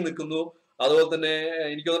ലക്കി സിംഗ് നിൽക്കുന്നു. അതുപോലെ തന്നെ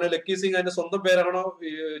എനിക്ക് തോന്നുന്നത് ലക്കി സിംഗ് അതിന്റെ സ്വന്തം പേരാണോ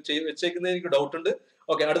വെച്ചേക്കുന്നത് എനിക്ക് ഡൗട്ട് ഉണ്ട്.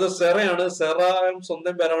 ഓക്കെ, അടുത്തത് സെറയാണ്. സെറ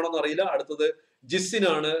സ്വന്തം പേരാണോ എന്ന് അറിയില്ല. അടുത്തത്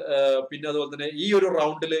ജിസ്സിനാണ്. പിന്നെ അതുപോലെ തന്നെ ഈ ഒരു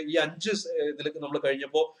റൗണ്ടിൽ ഈ 5 ഇതിൽ നമ്മൾ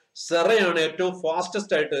കഴിഞ്ഞപ്പോൾ സെറയാണ് ഏറ്റവും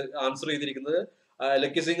ഫാസ്റ്റസ്റ്റ് ആയിട്ട് ആൻസർ ചെയ്തിരിക്കുന്നത്.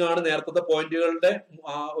 ലക്കി സിംഗ് ആണ് നേരത്തെ പോയിന്റുകളുടെ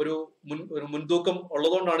ഒരു മുൻതൂക്കം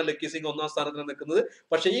ഉള്ളതുകൊണ്ടാണ് ലക്കി സിംഗ് 1ാം സ്ഥാനത്ത് നിൽക്കുന്നത്.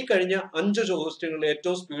 പക്ഷെ ഈ കഴിഞ്ഞ 5 ക്വസ്റ്റ്യനുകളിൽ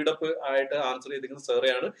ഏറ്റവും സ്പീഡപ്പ് ആയിട്ട് ആൻസർ ചെയ്തിരിക്കുന്നത്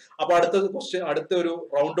സെറയാണ്. അപ്പൊ അടുത്ത ഒരു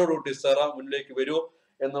റൗണ്ടോടുകൂടി സെറ മുന്നിലേക്ക് വരുമോ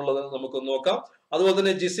എന്നുള്ളത് നമുക്ക് നോക്കാം. അതുപോലെ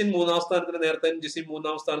തന്നെ ജിസിൻ 3ാം സ്ഥാനത്തിന് നേരത്തെ ജിസിൻ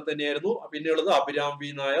 3ാം സ്ഥാനത്ത് തന്നെയായിരുന്നു. പിന്നെയുള്ളത്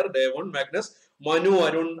അഭിരാംവി നായർ, ഡേവൺ മാഗ്നസ്, മനു,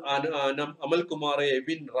 അരുൺ, അമൽകുമാർ,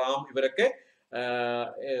 എബിൻ, റാം ഇവരൊക്കെ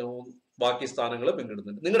ബാക്കി സ്ഥാനങ്ങൾ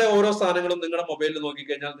പിന്നിടുന്നുണ്ട്. നിങ്ങളുടെ ഓരോ സ്ഥാനങ്ങളും നിങ്ങളുടെ മൊബൈലിൽ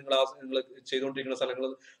നോക്കിക്കഴിഞ്ഞാൽ നിങ്ങൾ ചെയ്തുകൊണ്ടിരിക്കുന്ന സ്ഥലങ്ങൾ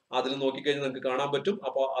അതിൽ നോക്കിക്കഴിഞ്ഞാൽ നിങ്ങൾക്ക് കാണാൻ പറ്റും.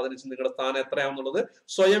 അപ്പോൾ അതിനനുസരിച്ച് നിങ്ങളുടെ സ്ഥാനം എത്രയാണെന്നുള്ളത്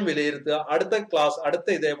സ്വയം വിലയിരുത്തുക. അടുത്ത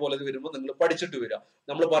ഇതേപോലെ വരുമ്പോൾ നിങ്ങൾ പഠിച്ചിട്ട് വരിക.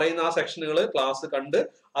 നമ്മൾ പറയുന്ന ആ സെക്ഷനുകൾ ക്ലാസ് കണ്ട്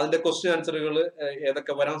അതിന്റെ ക്വസ്റ്റ്യൻ ആൻസറുകൾ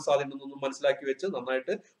ഏതൊക്കെ വരാൻ സാധ്യതയുണ്ടെന്നൊന്നും മനസ്സിലാക്കി വെച്ച്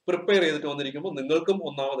നന്നായിട്ട് പ്രിപ്പയർ ചെയ്തിട്ട് വന്നിരിക്കുമ്പോൾ നിങ്ങൾക്കും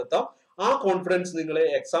ഒന്നാമതെത്താം. ആ കോൺഫിഡൻസ് നിങ്ങളെ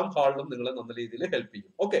എക്സാം ഹാളിലും നിങ്ങളെ നല്ല രീതിയിൽ ഹെൽപ്പ് ചെയ്യും.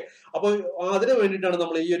 ഓക്കെ, അപ്പൊ അതിന് വേണ്ടിയിട്ടാണ്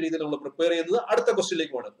നമ്മൾ ഈ ഒരു രീതിയിൽ നമ്മൾ പ്രിപ്പയർ ചെയ്യുന്നത്. അടുത്ത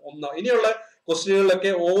ക്വസ്റ്റ്യനിലേക്ക് പോകണം. ഇനിയുള്ള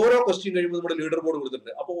ക്വസ്റ്റ്യനുകളിലൊക്കെ ഓരോ ക്വസ്റ്റ്യൻ കഴിയുമ്പോൾ നമ്മുടെ ലീഡർ ബോർഡ്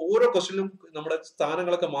കൊടുത്തിട്ടുണ്ട്. അപ്പോൾ ഓരോ ക്വസ്റ്റ്യനിലും നമ്മുടെ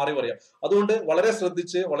സ്ഥാനങ്ങളൊക്കെ മാറി പറയാം. അതുകൊണ്ട് വളരെ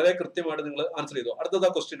ശ്രദ്ധിച്ച് വളരെ കൃത്യമായിട്ട് നിങ്ങൾ ആൻസർ ചെയ്തു. അടുത്തത്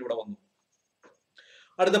ആ ക്വസ്റ്റ്യൻ ഇവിടെ വന്നു.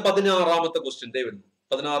 അടുത്ത 16ാമത്തെ ക്വസ്റ്റ്യൻ വരുന്നു.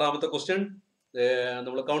 16ാമത്തെ ക്വസ്റ്റ്യൻ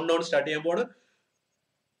നമ്മൾ കൗണ്ട് ഡൗൺ സ്റ്റാർട്ട് ചെയ്യാൻ പോവാണ്.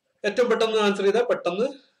 ഏറ്റവും പെട്ടെന്ന് ആൻസർ ചെയ്താൽ പെട്ടെന്ന്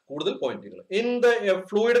കൂടുതൽ പോയിന്റുകൾ. In the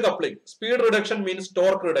fluid coupling speed reduction means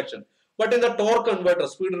torque reduction, but in the torque converter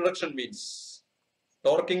speed reduction means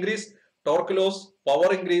torque increase, torque loss, power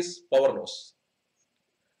increase, power loss.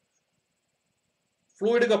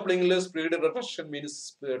 Fluid കപ്ലിംഗിൽ speed reduction means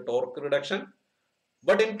torque reduction,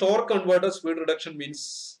 but in torque converter speed reduction means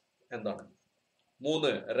എന്താണ്?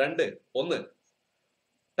 3, 2, 1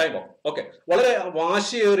 time of. Okay, വളരെ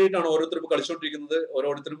വാശിയേറിയിട്ടാണ് ഓരോരുത്തരും കളിച്ചുകൊണ്ടിരിക്കുന്നത്.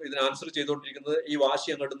 ഓരോരുത്തരും ഇതിന് answer ചെയ്തുകൊണ്ടിരിക്കുന്നത്. ഈ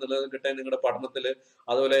വാശി അങ്ങോട്ട് നിലനിൽക്കട്ടെ നിങ്ങളുടെ പഠനത്തില്,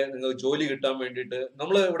 അതുപോലെ നിങ്ങൾക്ക് ജോലി കിട്ടാൻ വേണ്ടിയിട്ട്.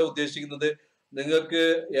 നമ്മൾ ഇവിടെ ഉദ്ദേശിക്കുന്നത് നിങ്ങൾക്ക്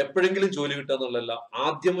എപ്പോഴെങ്കിലും ജോലി കിട്ടുക എന്നുള്ളതല്ല,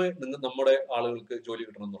 ആദ്യമേ നമ്മുടെ ആളുകൾക്ക് ജോലി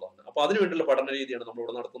കിട്ടണം എന്നുള്ളതാണ്. അപ്പൊ അതിനു വേണ്ടിയുള്ള പഠന രീതിയാണ് നമ്മൾ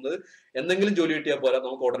ഇവിടെ നടത്തുന്നത്. എന്തെങ്കിലും ജോലി കിട്ടിയാൽ പോരാ,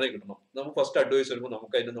 നമുക്ക് ഉടനെ കിട്ടണം. നമുക്ക് ഫസ്റ്റ് അഡ്വൈസ് വരുമ്പോൾ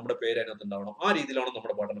നമുക്ക് അതിന് നമ്മുടെ പേര് അതിനകത്ത് ഉണ്ടാവണം. ആ രീതിയിലാണ്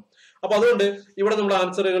നമ്മുടെ പഠനം. അപ്പൊ അതുകൊണ്ട് ഇവിടെ നമ്മുടെ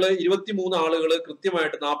ആൻസറുകൾ 23 ആളുകൾ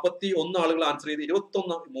കൃത്യമായിട്ട്, 41 ആളുകൾ ആൻസർ ചെയ്ത്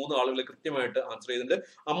 23 ആളുകൾ കൃത്യമായിട്ട് ആൻസർ ചെയ്തിട്ടുണ്ട്.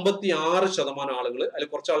 56% ആളുകൾ, അതിൽ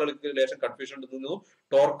കുറച്ച് ആളുകൾക്ക് ലേശം കൺഫ്യൂഷൻ ഉണ്ടെന്ന്.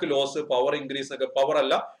 ടോർക്ക് ലോസ്, പവർ ഇൻക്രീസ് ഒക്കെ പവർ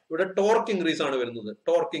അല്ല, ഇവിടെ ടോർക്ക് ഇൻക്രീസ് ആണ് വരുന്നത്.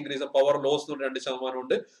 ടോർക്ക് ഇൻക്രീസ്, പവർ ലോസ് 2%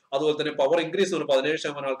 ഉണ്ട്. അതുപോലെ തന്നെ പവർ ഇൻക്രീസ്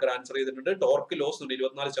 17% ആൾക്കാർ ആൻസർ ചെയ്തിട്ടുണ്ട്. ടോർക്ക് ലോസ്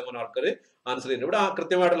 24% ആൾക്കാർ ആൻസർ ചെയ്തിട്ടുണ്ട്. ഇവിടെ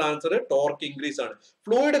കൃത്യമായിട്ടുള്ള ആൻസർ ടോർക്ക് ഇൻക്രീസ് ആണ്.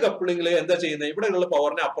 ഫ്ലൂയിഡ് കപ്പിളിംഗിൽ എന്താ ചെയ്യുന്നത്? ഇവിടെയുള്ള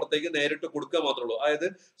പവറിനെ അപ്പുറത്തേക്ക് നേരിട്ട് കൊടുക്കുക മാത്രമേ ഉള്ളൂ. അതായത്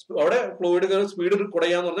അവിടെ ഫ്ലൂയിഡ് സ്പീഡ്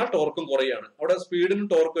കുറയാന്ന് പറഞ്ഞാൽ ടോർക്കും കുറയാണ്. അവിടെ സ്പീഡിനും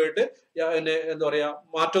ടോർക്കും ആയിട്ട് എന്താ പറയാ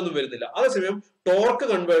മാറ്റമൊന്നും വരുന്നില്ല. അതേസമയം ടോർക്ക്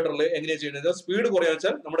കൺവേർട്ടറിൽ എങ്ങനെയാണ് ചെയ്യുന്നത്? സ്പീഡ് കുറയാന്ന്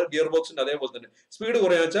വെച്ചാൽ നമ്മുടെ ഗിയർ ബോക്സിന്റെ അതേപോലെ തന്നെ സ്പീഡ്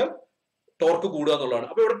കുറയാന്ന് വെച്ചാൽ ടോർക്ക് കൂടുക എന്നുള്ളതാണ്.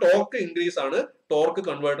 അപ്പൊ ഇവിടെ ടോർക്ക് ഇൻക്രീസ് ആണ് ടോർക്ക്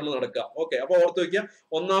കൺവേർട്ടറിൽ നടക്കുക. ഓക്കെ, അപ്പൊ ഓർത്ത് വെക്കുക,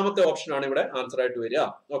 1ാമത്തെ ഓപ്ഷൻ ആണ് ഇവിടെ ആൻസർ ആയിട്ട് വരിക.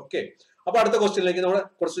 ഓക്കെ, അപ്പൊ അടുത്ത ക്വസ്റ്റ്യനിലേക്ക് നമ്മുടെ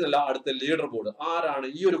ക്വസ്റ്റ്യൻ അല്ല, അടുത്ത ലീഡർ ബോർഡ്. ആരാണ്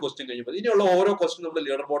ഈ ഒരു ക്വസ്റ്റ്യൻ കഴിയുമ്പോൾ ഇനിയുള്ള ഓരോ ക്വസ്റ്റ്യൻ നമ്മുടെ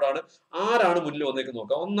ലീഡർ ബോർഡാണ്. ആരാണ് മുന്നിൽ വന്നേക്ക്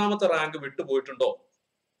നോക്കാം. 1ാമത്തെ റാങ്ക് വിട്ടുപോയിട്ടുണ്ടോ?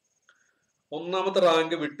 1ാമത്തെ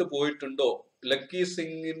റാങ്ക് വിട്ടുപോയിട്ടുണ്ടോ? ലക്കി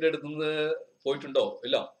സിംഗിന്റെ അടുത്ത് നിന്ന് പോയിട്ടുണ്ടോ?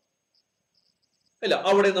 ഇല്ല,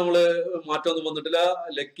 അവിടെ നമ്മള് മാറ്റമൊന്നും വന്നിട്ടില്ല.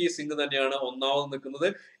 ലക്കി സിംഗ് തന്നെയാണ് 1ാമത് നിൽക്കുന്നത്.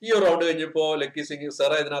 ഈ ഒരു റൗണ്ട് കഴിഞ്ഞപ്പോ ലക്കി സിംഗ്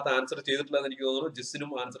സെറ ഇതിനകത്ത് ആൻസർ ചെയ്തിട്ടില്ല എന്ന് എനിക്ക് തോന്നുന്നു.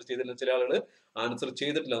 ജിസിനും ആൻസർ ചെയ്തിട്ടില്ല, ചില ആളുകൾ ആൻസർ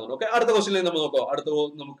ചെയ്തിട്ടില്ല എന്ന് തോന്നുന്നു. ഓക്കെ, അടുത്ത ക്വസ്റ്റ്യനിലേക്ക് നമ്മൾ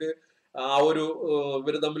നോക്കാം. നമുക്ക് ആ ഒരു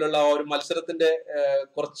ഇവർ തമ്മിലുള്ള ആ ഒരു മത്സരത്തിന്റെ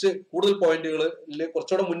കുറച്ച് കൂടുതൽ പോയിന്റുകളിൽ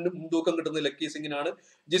കുറച്ചുകൂടെ മുൻതൂക്കം കിട്ടുന്നത് ലക്കി സിംഗിനാണ്.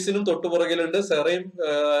 ജിസിനും തൊട്ടുപുറകിലുണ്ട്. സെറയും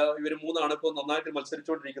ഇവർ 3 ആണ് ഇപ്പോൾ നന്നായിട്ട്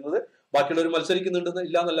മത്സരിച്ചുകൊണ്ടിരിക്കുന്നത്. ബാക്കിയുള്ളവർ മത്സരിക്കുന്നുണ്ടെന്ന്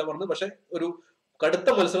ഇല്ല എന്നല്ല പറഞ്ഞത്, പക്ഷെ ഒരു കടുത്ത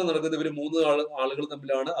മത്സരം നടക്കുന്നത് ഇവർ മൂന്ന് ആളുകൾ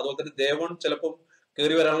തമ്മിലാണ്. അതുപോലെ തന്നെ ദേവൻ ചിലപ്പം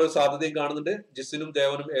കയറി വരാനുള്ള ഒരു സാധ്യതയും കാണുന്നുണ്ട്. ജിസിനും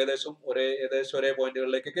ദേവനും ഏകദേശം ഒരേ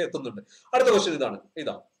പോയിന്റുകളിലേക്കൊക്കെ എത്തുന്നുണ്ട്. അടുത്ത ക്വസ്റ്റ്യൻ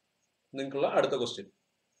ഇതാ നിങ്ങൾക്കുള്ള അടുത്ത question.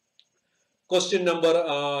 Question number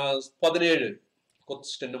 17.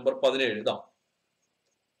 Question number 17 ഇതാ.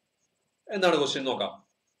 എന്താണ് ക്വസ്റ്റ്യൻ നോക്കാം.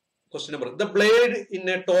 Question number: the blade in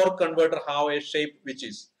A torque converter have A shape which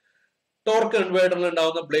is. Torque കൺവേർട്ടറിൽ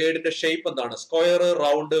ഉണ്ടാവുന്ന ബ്ലേഡിന്റെ ഷേപ്പ് എന്താണ്? Square,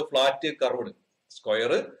 round, flat, curved.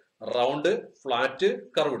 Square, round, flat,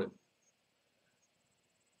 curved.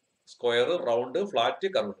 Square, round, flat,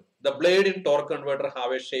 curved. The blade in torque converter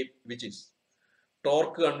have A shape which is.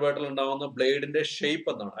 Torque കൺവേർട്ടറിൽ ഉണ്ടാവുന്ന ബ്ലേഡിന്റെ shape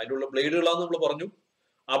എന്താണ്? അതിനുള്ള ബ്ലേഡുകളാന്ന് നമ്മൾ പറഞ്ഞു.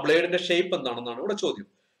 ആ ബ്ലേഡിന്റെ shape എന്താണെന്നാണ് ഇവിടെ ചോദ്യം.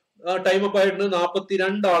 ടൈം അപ്പ് ആയിട്ട്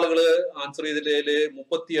 42 ആളുകൾ ആൻസർ ചെയ്തതില്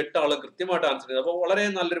 38 ആളുകൾ കൃത്യമായിട്ട് ആൻസർ ചെയ്തത്. അപ്പൊ വളരെ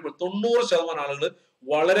നല്ലൊരു 90% ആളുകൾ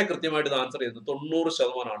വളരെ കൃത്യമായിട്ട് ഇത് ആൻസർ ചെയ്യുന്നു.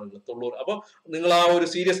 90% ആളുകൾ 90. അപ്പൊ നിങ്ങൾ ആ ഒരു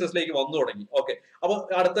സീരിയസ്നെസ്സിലേക്ക് വന്നു തുടങ്ങി. ഓക്കെ, അപ്പൊ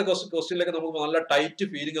അടുത്ത ക്വസ്റ്റ്യനിലേക്ക് നമുക്ക് നല്ല ടൈറ്റ്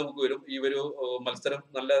ഫീലിംഗ് നമുക്ക് വരും. ഈ ഒരു മത്സരം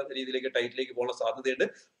നല്ല രീതിയിലേക്ക് ടൈറ്റിലേക്ക് പോകാൻ സാധ്യതയുണ്ട്.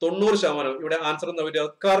 90% ഇവിടെ ആൻസർ എന്താ വരിക?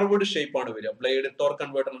 കർവ്ഡ് ഷേപ്പ് ആണ് വരിക. ബ്ലേഡ് ടോർക്ക്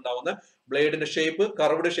കൺവേർട്ടർ ഉണ്ടാവുന്ന ബ്ലേഡിന്റെ ഷേപ്പ്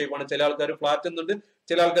കർവ്ഡ് ഷേപ്പ് ആണ്. ചില ആൾക്കാർ ഫ്ലാറ്റ് എന്നുണ്ട്,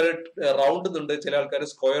 ചില ആൾക്കാർ റൗണ്ട് എന്നുണ്ട്, ചില ആൾക്കാർ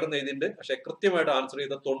സ്ക്വയർ എന്ന് എഴുതിയിട്ടുണ്ട്. പക്ഷെ കൃത്യമായിട്ട് ആൻസർ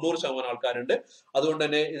ചെയ്ത 90% ആൾക്കാരുണ്ട്. അതുകൊണ്ട്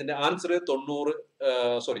തന്നെ ഇതിന്റെ ആൻസർ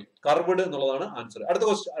കർവ്ഡ് എന്നുള്ളതാണ് ആൻസർ. അടുത്ത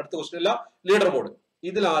ക്വസ്റ്റ്യൻ അല്ല, ലീഡർ ബോർഡ്.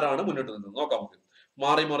 ഇതിൽ ആരാണ് മുന്നിട്ട് നിന്നത് നോക്കാം. നമുക്ക്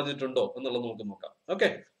മാറി മറിഞ്ഞിട്ടുണ്ടോ എന്നുള്ളത് നമുക്ക് നോക്കാം. ഓക്കെ,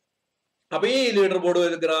 അപ്പൊ ഈ ലീഡർ ബോർഡ്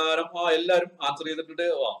പ്രകാരം എല്ലാവരും ആൻസർ ചെയ്തിട്ടുണ്ട്.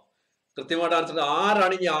 കൃത്യമായിട്ട് ആൻസർ ചെയ്ത്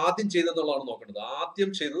ആരാണ് ഈ ആദ്യം ചെയ്തതെന്നുള്ളതാണ് നോക്കേണ്ടത്. ആദ്യം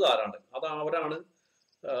ചെയ്തത് ആരാണ്? അവരാണ്.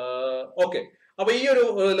 ഓക്കെ, അപ്പൊ ഈ ഒരു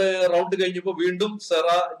റൗണ്ട് കഴിഞ്ഞപ്പോ വീണ്ടും സെറ,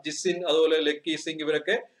 ജിസിൻ, അതുപോലെ ലക്കി സിംഗ്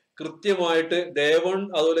ഇവരൊക്കെ കൃത്യമായിട്ട്, ദേവൺ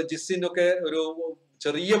അതുപോലെ ജിസിൻ ഒക്കെ ഒരു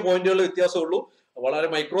ചെറിയ പോയിന്റുകളുടെ വ്യത്യാസമുള്ളൂ. വളരെ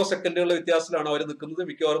മൈക്രോ സെക്കൻഡുകളുടെ വ്യത്യാസത്തിലാണ് അവർ നിൽക്കുന്നത്.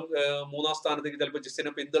 മിക്കവാറും 3ാം സ്ഥാനത്തേക്ക് ചിലപ്പോൾ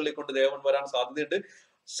ജിസിനെ പിന്തള്ളിക്കൊണ്ട് ദേവൻ വരാൻ സാധ്യതയുണ്ട്.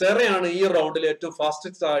 സെറയാണ് ഈ റൗണ്ടിൽ ഏറ്റവും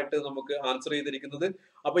ഫാസ്റ്റസ്റ്റ് ആയിട്ട് നമുക്ക് ആൻസർ ചെയ്തിരിക്കുന്നത്.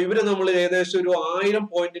 അപ്പൊ ഇവര് നമ്മൾ ഏകദേശം ഒരു 1000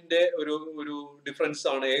 പോയിന്റിന്റെ ഒരു ഡിഫറൻസ്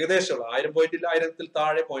ആണ്. ഏകദേശം 1000 പോയിന്റിൽ 1000ൽ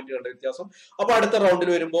താഴെ പോയിന്റുകളുടെ വ്യത്യാസം. അപ്പൊ അടുത്ത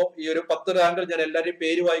റൗണ്ടിൽ വരുമ്പോൾ ഈ ഒരു 10 റാങ്കിൽ ഞാൻ എല്ലാവരെയും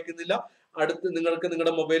പേര് വായിക്കുന്നില്ല. നിങ്ങൾക്ക്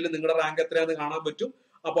നിങ്ങളുടെ മൊബൈലിൽ നിങ്ങളുടെ റാങ്ക് എത്രയാണെന്ന് കാണാൻ പറ്റും.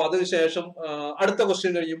 അപ്പൊ അതിനുശേഷം അടുത്ത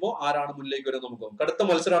ക്വസ്റ്റ്യൻ കഴിയുമ്പോൾ ആരാണ് മുന്നിലേക്ക് വരും നമുക്ക്. കടുത്ത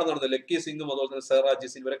മത്സരമാണ് നടന്നത്. ലക്കി സിംഗും അതുപോലെ തന്നെ സെറ,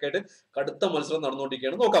 ജിസിൻ ഇവരൊക്കെ ആയിട്ട് കടുത്ത മത്സരം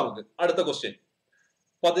നടന്നുകൊണ്ടിരിക്കുകയാണ്. നോക്കാം നമുക്ക് അടുത്ത ക്വസ്റ്റ്യൻ.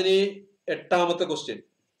 18ാമത്തെ ക്വസ്റ്റ്യൻ.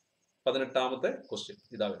 18ാമത്തെ ക്വസ്റ്റ്യൻ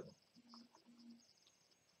ഇതാ വരുന്നു.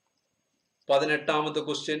 18ാമത്തെ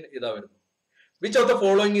ക്വസ്റ്റ്യൻ ഇതാ വരുന്നു. Which of the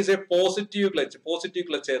following is A positive clutch? Positive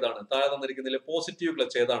clutch ഏതാണ്? താഴെ തന്നിരിക്കുന്നതിൽ പോസിറ്റീവ്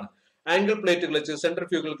ക്ലച്ച് ഏതാണ്? Angle plate clutch,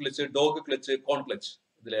 centrifugal clutch, dog clutch, കോൺ ക്ലച്ച്.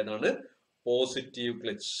 ഇതിലേതാണ് പോസിറ്റീവ്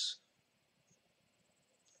ക്ലച്ച്?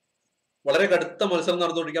 വളരെ കടുത്ത മത്സരം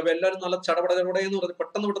നടന്നുകൊണ്ടിരിക്കുക. അപ്പൊ എല്ലാവരും നല്ല ചടപടയെന്ന് പറഞ്ഞ്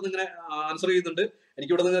പെട്ടെന്ന് ഇങ്ങനെ ആൻസർ ചെയ്യുന്നുണ്ട്.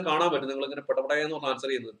 എനിക്ക് ഇവിടെ നിങ്ങൾ കാണാൻ പറ്റും. നിങ്ങൾ ഇങ്ങനെ പെടപടയെന്ന് പറഞ്ഞ് ആൻസർ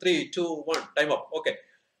ചെയ്യുന്നത്. 3, 2, 1 time up. Okay,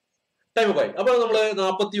 time up ആയി. അപ്പൊ നമ്മള്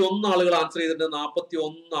 41 ആളുകൾ ആൻസർ ചെയ്തിട്ടുണ്ട്.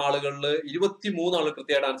 41 ആളുകളിൽ 23 ആളുകൾ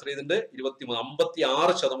കൃത്യമായിട്ട് ആൻസർ ചെയ്തിട്ടുണ്ട്.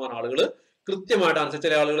 56% ആളുകൾ കൃത്യമായിട്ട് ആൻസർ.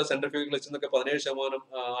 ചില ആളുകൾ സെൻട്രിഫ്യൂഗൽ ക്ലച്ച് എന്നൊക്കെ 17%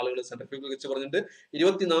 ആളുകൾ സെൻട്രിഫ്യൂഗൽ ക്ലച്ച് പറഞ്ഞിട്ടുണ്ട്.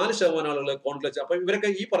 24% ആളുകൾ കോൺ ക്ലച്ച്. അപ്പൊ ഇവരൊക്കെ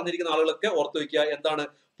ഈ പറഞ്ഞിരിക്കുന്ന ആളുകളൊക്കെ ഓർത്ത് വയ്ക്കുക. എന്താണ്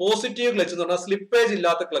പോസിറ്റീവ് ക്ലച്ച് എന്ന് പറഞ്ഞാൽ? സ്ലിപ്പേജ്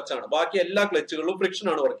ഇല്ലാത്ത ക്ലച്ച് ആണ്. ബാക്കി എല്ലാ ക്ലച്ചുകളിലും ഫ്രിക്ഷൻ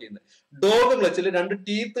ആണ് വർക്ക് ചെയ്യുന്നത്. ഡോഗ് ക്ലച്ചിൽ 2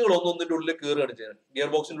 ടീത്തുകൾ ഒന്നൊന്നിന്റെ ഉള്ളിൽ കയറുകയാണ് ചെയ്യുന്നത്. ഗിയർ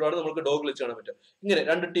ബോക്സിന്റെ ഉള്ളിലാണ് നമുക്ക് ഡോഗ് ക്ലച്ച് കാണാൻ പറ്റും. ഇങ്ങനെ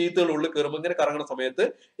 2 ടീത്തുകൾ ഉള്ളിൽ കയറുമ്പോൾ ഇങ്ങനെ കറങ്ങുന്ന സമയത്ത്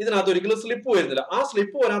ഇതിനകത്ത് ഒരിക്കലും സ്ലിപ്പ് വരുന്നില്ല. ആ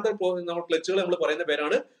സ്ലിപ്പ് വരാത്ത നമ്മൾ ക്ലച്ചുകൾ നമ്മൾ പറയുന്ന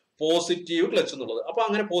പേരാണ് പോസിറ്റീവ് ക്ലച്ച് എന്നുള്ളത്. അപ്പൊ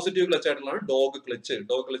അങ്ങനെ പോസിറ്റീവ് ക്ലച്ച് ആയിട്ടുള്ളതാണ് dog clutch.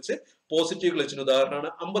 Dog clutch positive ക്ലച്ചിന് ഉദാഹരണമാണ്.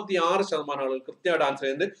 56% ആളുകൾ കൃത്യമായിട്ട് ആൻസർ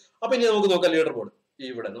ചെയ്യുന്നത്. അപ്പൊ ഇനി നമുക്ക് നോക്കാം ലീഡർ ബോർഡ്.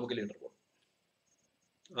 ഇവിടെ നമുക്ക് ലീഡർ ബോർഡ്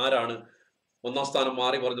ആരാണ് 1ാം സ്ഥാനം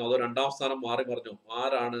മാറി പറഞ്ഞോ അതോ 2ാം സ്ഥാനം മാറി പറഞ്ഞോ?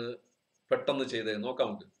 ആരാണ് പെട്ടെന്ന് ചെയ്തത് നോക്കാം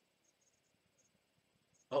നമുക്ക്.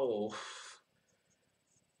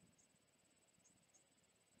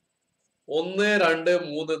 1, 2,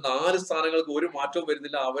 3, 4 സ്ഥാനങ്ങൾക്ക് ഒരു മാറ്റവും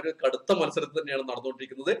വരുന്നില്ല. അവര് കടുത്ത മത്സരത്തിൽ തന്നെയാണ്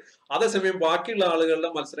നടന്നുകൊണ്ടിരിക്കുന്നത്. അതേസമയം ബാക്കിയുള്ള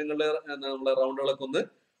ആളുകളുടെ മത്സരങ്ങളുടെ നമ്മളെ റൗണ്ടുകളൊക്കെ ഒന്ന്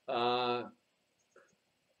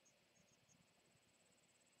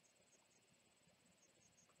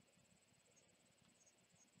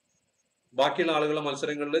ബാക്കിയുള്ള ആളുകളുടെ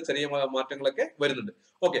മത്സരങ്ങളിൽ ചെറിയ മാറ്റങ്ങളൊക്കെ വരുന്നുണ്ട്.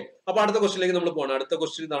 ഓക്കെ, അപ്പൊ അടുത്ത ക്വസ്റ്റ്യനിലേക്ക് നമ്മൾ പോകണം. അടുത്ത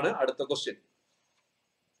ക്വസ്റ്റ്യൻ ഇതാണ്. അടുത്ത ക്വസ്റ്റ്യൻ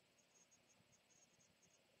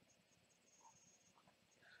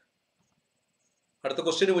അടുത്ത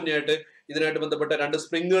ക്വസ്റ്റ്യന് മുന്നേ ആയിട്ട് ഇതിനായിട്ട് ബന്ധപ്പെട്ട 2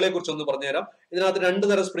 സ്പ്രിങ്ങുകളെ കുറിച്ച് ഒന്ന് പറഞ്ഞുതരാം. ഇതിനകത്ത് 2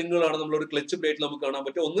 തരം സ്പ്രിങ്ങുകളാണ് നമ്മളൊരു ക്ലച്ച് പ്ലേറ്റിൽ നമുക്ക് കാണാൻ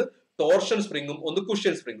പറ്റും. ഒന്ന് ടോർഷൻ സ്പ്രിങ്ങും ഒന്ന്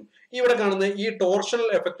കുഷ്യൻ സ്പ്രിങ്ങും. ഇവിടെ കാണുന്ന ഈ ടോർഷണൽ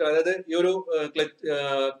എഫക്ട്, അതായത് ഈ ഒരു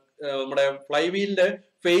നമ്മുടെ ഫ്ലൈ വീലിന്റെ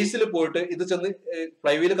ഫേസിൽ പോയിട്ട് ഇത് ചെന്ന്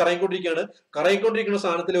ഫ്ലൈ വീല് കറങ്ങിക്കൊണ്ടിരിക്കുന്ന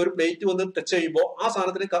സാധനത്തിൽ ഒരു പ്ലേറ്റ് വന്ന് ടച്ച് ചെയ്യുമ്പോൾ ആ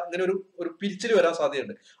സാധനത്തിന് ഇങ്ങനെ ഒരു പിരിച്ചിൽ വരാൻ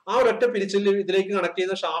സാധ്യതയുണ്ട്. ആ ഒരൊറ്റ പിരിച്ചിൽ ഇതിലേക്ക് കണക്ട്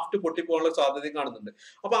ചെയ്യുന്ന ഷാഫ്റ്റ് പൊട്ടിപ്പോകാനുള്ള സാധ്യതയും കാണുന്നുണ്ട്.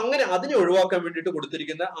 അപ്പൊ അങ്ങനെ അതിനെ ഒഴിവാക്കാൻ വേണ്ടിയിട്ട്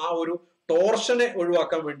കൊടുത്തിരിക്കുന്ന ആ ഒരു ടോർഷനെ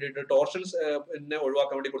ഒഴിവാക്കാൻ വേണ്ടിയിട്ട് ടോർഷൻസ്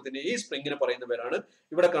ഒഴിവാക്കാൻ വേണ്ടി കൊടുത്തിട്ടുണ്ട്. ഈ സ്പ്രിങ്ങിനെ പറയുന്ന പേരാണ്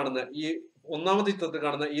ഇവിടെ കാണുന്ന ഈ ഒന്നാമത്തെ ചിത്രത്തിൽ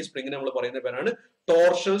കാണുന്ന ഈ സ്പ്രിങ്ങിനെ നമ്മൾ പറയുന്ന പേരാണ്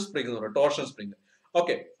ടോർഷൻ സ്പ്രിംഗ് എന്ന് പറയുന്നത്. Torsion spring.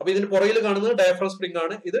 ഓക്കെ, അപ്പൊ ഇതിന് പുറകിൽ കാണുന്നത് ഡയഫ്രം സ്പ്രിംഗ്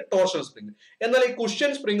ആണ്, ഇത് ടോർഷൻ സ്പ്രിംഗ്. എന്നാൽ ഈ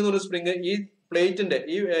കുഷ്യൻ സ്പ്രിംഗ് എന്ന് പറയുന്ന സ്പ്രിംഗ് ഈ പ്ലേറ്റിന്റെ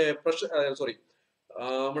ഈ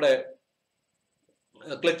നമ്മുടെ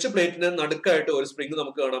ക്ലച്ച് പ്ലേറ്റിന് നടുക്കായിട്ട് ഒരു സ്പ്രിംഗ്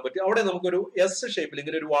നമുക്ക് കാണാൻ പറ്റും. അവിടെ നമുക്കൊരു എസ് ഷേപ്പിൽ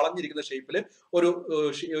ഇങ്ങനെ ഒരു വളഞ്ഞിരിക്കുന്ന ഷേപ്പിൽ ഒരു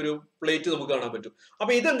പ്ലേറ്റ് നമുക്ക് കാണാൻ പറ്റും.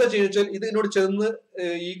 അപ്പൊ ഇതെന്താ ചെയ്യുക, ഇതിനോട് ചെന്ന്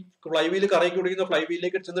ഈ ഫ്ലൈ വീല് കറങ്ങി കുടിക്കുന്ന ഫ്ലൈ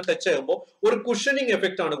വീലിലേക്ക് ചെന്ന് ടച്ച് ചെയ്യുമ്പോൾ ഒരു കുഷനിങ്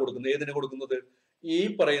എഫക്റ്റ് ആണ് കൊടുക്കുന്നത്. ഏതിന് കൊടുക്കുന്നത്? ഈ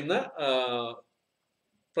പറയുന്ന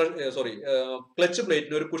ക്ലച്ച്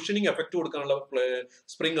പ്ലേറ്റിന് ഒരു കുഷനിങ് എഫക്ട് കൊടുക്കാനുള്ള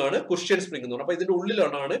സ്പ്രിംഗ് ആണ് കുഷ്യൻ സ്പ്രിംഗ് എന്ന് പറയുന്നത്. അപ്പൊ ഇതിന്റെ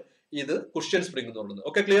ഉള്ളിലാണ് ഇത് കുഷ്യൻ സ്പ്രിംഗ് എന്ന് പറയുന്നത്.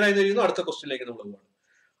 ഓക്കെ, ക്ലിയർ ആയി കഴിയുന്നു. അടുത്ത ക്വസ്റ്റ്യനിലേക്ക് നമ്മൾ പോവാണ്.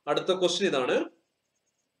 അടുത്ത ക്വസ്റ്റ്യൻ ഇതാണ്,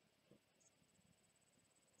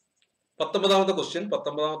 19ാമത്തെ ക്വസ്റ്റ്യൻ.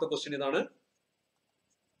 19ാമത്തെ ക്വസ്റ്റ്യൻ ഇതാണ്.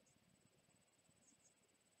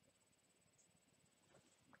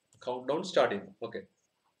 കൗണ്ട് ഡൗൺ സ്റ്റാർട്ട് ചെയ്യുന്നു. Okay,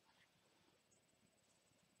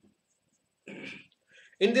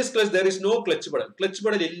 in this clutch there is no clutch pedal. Clutch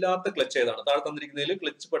pedal ഇല്ലാത്ത ക്ലച്ച് ഏതാണ്? താഴെ തന്നിരിക്കുന്നതിൽ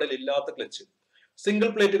ക്ലച്ച് പെഡൽ ഇല്ലാത്ത clutch. Single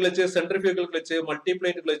plate clutch, centrifugal clutch, multi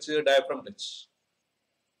plate clutch, diaphragm clutch.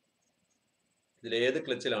 ഇതിൽ ഏത്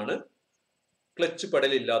ക്ലച്ചിലാണ് clutch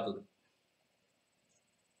pedal ഇല്ലാത്തത്?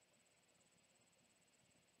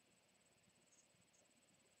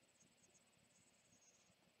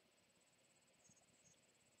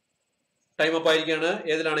 Time up ആയിരിക്കുകയാണ്.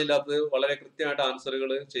 ഏതിലാണ് ഇല്ലാത്തത്? വളരെ കൃത്യമായിട്ട്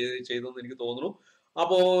ആൻസറുകൾ ചെയ്തെന്ന് എനിക്ക് തോന്നുന്നു.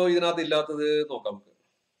 അപ്പോ ഇതിനകത്ത് ഇല്ലാത്തത് നോക്കാം നമുക്ക്.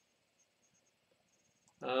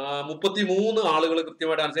 33 ആളുകൾ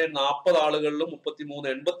കൃത്യമായിട്ട് ആൻസർ ചെയ്ത് 40 ആളുകളിലും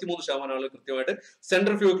 83 ആളുകൾ കൃത്യമായിട്ട്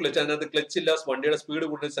സെൻട്രിഫ്യൂഗൽ ക്ലച്ച്. അതിനകത്ത് ക്ലച്ച് ഇല്ല, വണ്ടിയുടെ സ്പീഡ്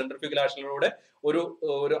കൂടുതൽ സെൻട്രിഫ്യൂഗൽ ആക്ഷനിലൂടെ ഒരു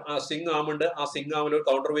സിംഗ് ആം ഉണ്ട്. ആ സിംഗ് ആമിൽ ഒരു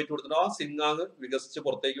കൗണ്ടർ വെയിറ്റ് കൊടുത്തിട്ട് ആ സിംഗ് ആം വികസിച്ച്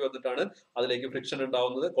പുറത്തേക്ക് വന്നിട്ടാണ് അതിലേക്ക് ഫ്രിക്ഷൻ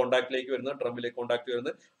ഉണ്ടാവുന്നത്, കോൺടാക്റ്റിലേക്ക് വരുന്നത്, ഡ്രമ്മിലേക്ക് കോൺടാക്ട്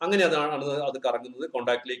വരുന്നത്. അങ്ങനെ അത് കറങ്ങുന്നത്,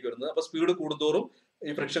 കോൺടാക്റ്റിലേക്ക് വരുന്നത്. അപ്പൊ സ്പീഡ് കൂടുന്തോറും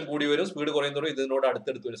ഈ ഫ്രിക്ഷൻ കൂടി വരും, സ്പീഡ് കുറയുന്നതോറും ഇതിനോട്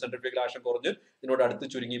അടുത്തെടുത്ത് വരും, സെൻട്രിഫ്യൂഗൽ ആക്ഷൻ കുറഞ്ഞ് ഇതിനോട് അടുത്ത്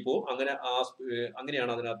ചുരുങ്ങി പോകും.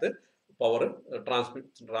 അങ്ങനെയാണ് അതിനകത്ത് പവർ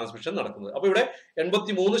ട്രാൻസ്മിഷൻ നടക്കുന്നത്. അപ്പൊ ഇവിടെ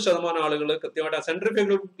 83% ആളുകൾ കൃത്യമായിട്ട്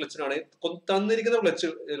സെൻട്രിഫ്യൂഗൽ ക്ലച്ചിനാണ് തന്നിരിക്കുന്ന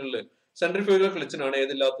ക്ലച്ചുകളിൽ സെൻട്രിഫ്യൂഗൽ ക്ലച്ചിനാണ്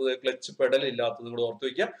ഏതില്ലാത്തത്? ക്ലച്ച് പെഡൽ ഇല്ലാത്തത്. നിങ്ങൾ ഓർത്ത്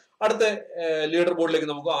വയ്ക്കുക. അടുത്ത ലീഡർ ബോർഡിലേക്ക്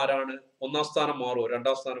നമുക്ക് ആരാണ്? 1ാം സ്ഥാനം മാറുമോ,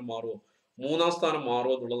 2ാം സ്ഥാനം മാറുമോ, 3ാം സ്ഥാനം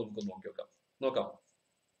മാറുമോ എന്നുള്ളത് നമുക്ക് നോക്കാം.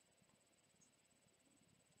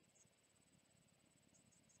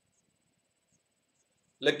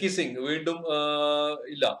 ലക്കി സിംഗ് വീണ്ടും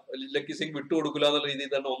ഇല്ല, ലക്കി സിംഗ് വിട്ടുകൊടുക്കില്ല എന്നുള്ള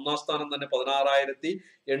രീതിയിൽ തന്നെ 1ാം സ്ഥാനം തന്നെ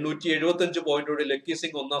 16,875 പോയിന്റോടെ ലക്കി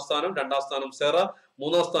സിംഗ് 1ാം സ്ഥാനം. 2ാം സ്ഥാനം സെറ,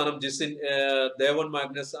 3ാം സ്ഥാനം ജിസിൻ ദേവൻ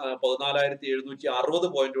മാഗ്നസ് 14,760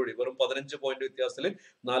 പോയിന്റോടെ വെറും 15 പോയിന്റ് വ്യത്യാസത്തിൽ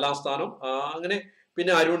 4ാം സ്ഥാനം. അങ്ങനെ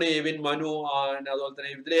പിന്നെ അരുൺ, എവിൻ, മനു, അതുപോലെ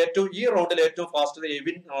തന്നെ ഇതിൽ ഈ റൗണ്ടിൽ ഏറ്റവും ഫാസ്റ്റ്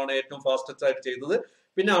എവിൻ ആണ് ഏറ്റവും ഫാസ്റ്റസ്റ്റ് ആയിട്ട് ചെയ്തത്.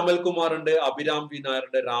 പിന്നെ അമൽകുമാർ ഉണ്ട്, അഭിരാം വി നായർ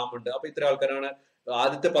ഉണ്ട്, രാം ഉണ്ട്. അപ്പൊ ഇത്ര ആൾക്കാരാണ്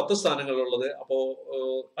ആദ്യത്തെ 10 സ്ഥാനങ്ങളുള്ളത്. അപ്പോ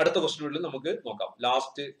അടുത്ത ക്വസ്റ്റ്യനുള്ളിൽ നമുക്ക് നോക്കാം.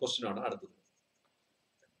 ലാസ്റ്റ് ക്വസ്റ്റ്യൻ ആണ് അടുത്തത്.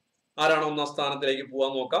 ആരാണ് 1ാം സ്ഥാനത്തിലേക്ക്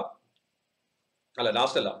പോവാൻ നോക്കാം. അല്ല,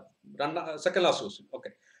 ലാസ്റ്റ് അല്ല, സെക്കൻഡ് ലാസ്റ്റ് ക്വസ്റ്റ്യൻ. ഓക്കെ,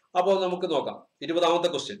 അപ്പോൾ നമുക്ക് നോക്കാം 20ാമത്തെ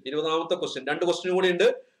ക്വസ്റ്റ്യൻ. 2 ക്വസ്റ്റ്യൻ കൂടി ഉണ്ട്.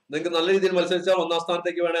 നിങ്ങൾക്ക് നല്ല രീതിയിൽ മത്സരിച്ചാൽ 1ാം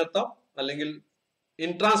സ്ഥാനത്തേക്ക് വേണേ എത്താം. അല്ലെങ്കിൽ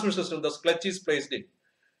in transmission system the clutch is placed in.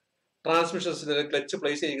 Transmission സിസ്റ്റത്തിൽ ക്ലച്ച്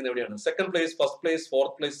പ്ലേസ് ചെയ്യുന്നത് എവിടെയാണ്? Second place, first place,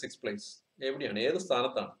 4th place, 6th place. എവിടെയാണ്? ഏത്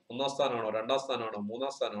സ്ഥാനത്താണ്? 1ാം സ്ഥാനമാണോ, 2ാം സ്ഥാനമാണോ,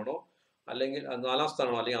 3ാം സ്ഥാനമാണോ, അല്ലെങ്കിൽ 4ാം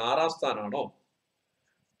സ്ഥാനമാണോ, അല്ലെങ്കിൽ 6ാം സ്ഥാനമാണോ?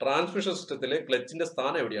 ട്രാൻസ്മിഷൻ സിസ്റ്റത്തില് ക്ലച്ചിന്റെ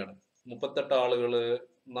സ്ഥാനം എവിടെയാണ്? 38 ആളുകൾ,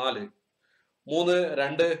 4, 3,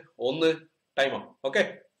 2, 1 ടൈമാണ്. ഓക്കെ,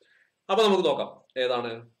 അപ്പൊ നമുക്ക് നോക്കാം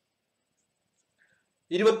ഏതാണ്.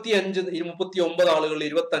 39 ആളുകൾ,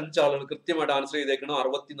 25 ആളുകൾ കൃത്യമായിട്ട് ആൻസർ ചെയ്തേക്കണം.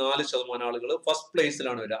 64% ആളുകൾ ഫസ്റ്റ്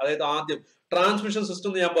പ്ലേസിലാണ് വരിക. അതായത് ആദ്യം ട്രാൻസ്മിഷൻ സിസ്റ്റം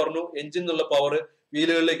എന്ന് ഞാൻ പറഞ്ഞു, എഞ്ചിൻ എന്നുള്ള പവർ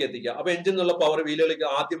വീലുകളിലേക്ക് എത്തിക്കുക. അപ്പൊ എഞ്ചിൻ എന്നുള്ള പവർ വീലുകളിലേക്ക്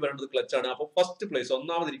ആദ്യം വരേണ്ടത് ക്ലച്ചാണ്. അപ്പൊ ഫസ്റ്റ് പ്ലേസ്,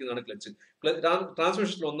 ഒന്നാമതിരിക്കുന്നതാണ് ക്ലച്ച്.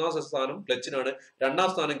 ട്രാൻസ്മിഷനിൽ 1ാം സ്ഥാനം ക്ലച്ചിനാണ്, 2ാം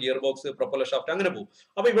സ്ഥാനം ഗിയർ ബോക്സ്, പ്രൊപ്പല്ലർ ഷാഫ്റ്റ്, അങ്ങനെ പോകും.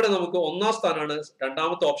 അപ്പൊ ഇവിടെ നമുക്ക് 1ാം സ്ഥാനമാണ്,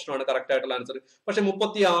 2ാമത്തെ ഓപ്ഷനാണ് കറക്റ്റ് ആയിട്ടുള്ള ആൻസർ. പക്ഷെ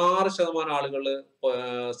 36% ആളുകൾ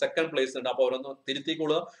സെക്കൻഡ് പ്ലേസ് ഉണ്ട്. അപ്പൊ അവരൊന്ന്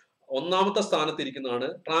തിരുത്തിക്കൊള്ളുക. 1ാമത്തെ സ്ഥാനത്തിരിക്കുന്നതാണ്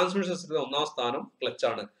ട്രാൻസ്മിഷൻ സിസ്റ്റത്തിൽ 1ാം സ്ഥാനം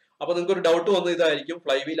ക്ലച്ചാണ്. അപ്പൊ നിങ്ങൾക്ക് ഒരു ഡൗട്ട് വന്നത് ഇതായിരിക്കും,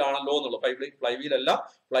 ഫ്ലൈ വീൽ ആണല്ലോ എന്നുള്ളത്. ഫ്ലൈ വീൽ അല്ല,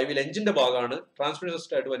 ഫ്ലൈ വീൽ എഞ്ചിന്റെ ഭാഗമാണ്. ട്രാൻസ്മിഷൻ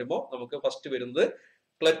സിസ്റ്റം ആയിട്ട് വരുമ്പോൾ നമുക്ക് ഫസ്റ്റ് വരുന്നത്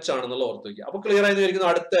ക്ലച്ച് ആണെന്നുള്ള ഓർത്ത് വയ്ക്കുക. അപ്പൊ ക്ലിയർ ആയി വിചാരിക്കുന്നു.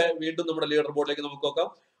 അടുത്ത വീണ്ടും നമ്മുടെ ലീഡർ ബോർഡിലേക്ക് നമുക്ക് നോക്കാം.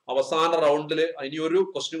 അവസാന റൗണ്ടിൽ ഇനിയൊരു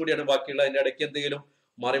ക്വസ്റ്റ്യൻ കൂടിയാണ് ബാക്കിയുള്ളത്. അതിന്റെ ഇടയ്ക്ക് എന്തെങ്കിലും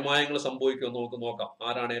മറിമായങ്ങൾ സംഭവിക്കുമെന്ന് നമുക്ക് നോക്കാം.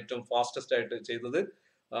 ആരാണ് ഏറ്റവും ഫാസ്റ്റസ്റ്റ് ആയിട്ട് ചെയ്തത്?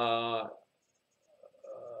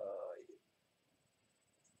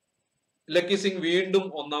 ലക്കി സിംഗ് വീണ്ടും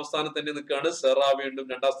 1ാം സ്ഥാനത്ത് തന്നെ നിൽക്കുകയാണ്. സെറ വീണ്ടും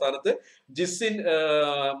 2ാം സ്ഥാനത്ത്, ജിസിൻ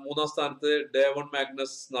 3ാം സ്ഥാനത്ത്, ഡേവൺ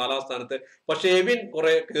മാഗ്നസ് 4ാം സ്ഥാനത്ത്. പക്ഷെ എവിൻ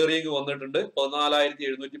കുറെ കേറിയങ്ങ് വന്നിട്ടുണ്ട്.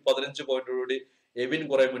 14,715 പോയിന്റോടുകൂടി എവിൻ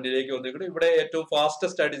കുറെ മുന്നിലേക്ക് വന്നിരിക്കുന്നു. ഇവിടെ ഏറ്റവും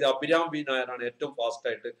ഫാസ്റ്റസ്റ്റ് ആയിട്ട് അഭിരാം വി നായരാണ് ഏറ്റവും ഫാസ്റ്റ്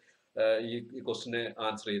ആയിട്ട് ഈ ക്വസ്റ്റിന്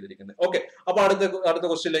ആൻസർ ചെയ്തിരിക്കുന്നത്. ഓക്കെ, അപ്പൊ അടുത്ത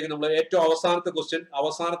ക്വസ്റ്റ്യനിലേക്ക് നമ്മൾ ഏറ്റവും അവസാനത്തെ ക്വസ്റ്റ്യൻ,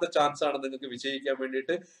 അവസാനത്തെ ചാൻസ് ആണ് നിങ്ങൾക്ക് വിജയിക്കാൻ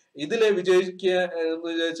വേണ്ടിയിട്ട്. ഇതിലെ വിജയിക്കുക എന്ന്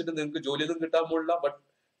വിചാരിച്ചിട്ട് നിങ്ങൾക്ക് ജോലിയൊന്നും കിട്ടാൻ പോകില്ല, ബട്ട്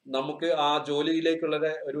നമുക്ക് ആ ജോലിയിലേക്കുള്ള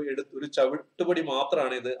ഒരു ചവിട്ടുപടി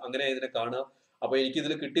മാത്രമാണ് ഇത്. അങ്ങനെ ഇതിനെ കാണുക. അപ്പൊ എനിക്ക്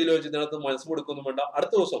ഇതിൽ കിട്ടിയില്ലോ വെച്ച് ഇതിനകത്ത് മനസ്സ് കൊടുക്കൊന്നും വേണ്ട.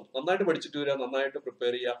 അടുത്ത ദിവസം നന്നായിട്ട് പഠിച്ചിട്ട് വരിക, നന്നായിട്ട്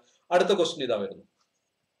പ്രിപ്പയർ ചെയ്യുക. അടുത്ത ക്വസ്റ്റ്യൻ ഇതാ വരുന്നു.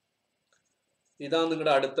 ഇതാ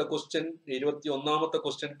നിങ്ങളുടെ അടുത്ത question, 21ാമത്തെ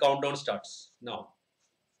question. Count down starts now.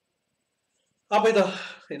 അപ്പൊ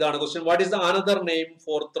ഇതാണ് question. What is the another name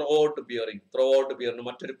for throw out bearing? Throw out bearing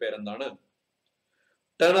മറ്റൊരു പേരെന്താണ്?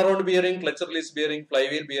 Turn around bearing, clutch release bearing, fly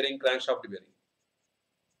wheel bearing, crank shaft bearing.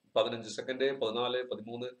 15 second, 14,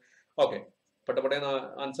 13. Okay, പെട്ടപ്പെട്ട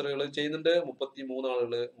ആൻസറുകൾ ചെയ്യുന്നുണ്ട്. 33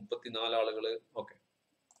 ആളുകള്, 34 ആളുകള്. Okay,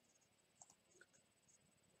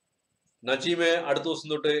 നജീമെ അടുത്ത ദിവസം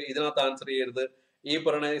തൊട്ട് ഇതിനകത്ത് ആൻസർ ചെയ്യരുത്. ഈ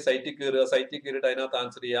പറഞ്ഞ സൈറ്റിൽ കയറുക, സൈറ്റിൽ കയറിയിട്ട് അതിനകത്ത്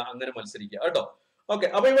ആൻസർ ചെയ്യുക, അങ്ങനെ മത്സരിക്കുക കേട്ടോ. ഓക്കെ,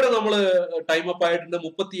 അപ്പൊ ഇവിടെ നമ്മൾ ടൈം അപ്പ് ആയിട്ടുണ്ട്.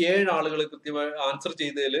 37 ആളുകൾ കൃത്യമായി ആൻസർ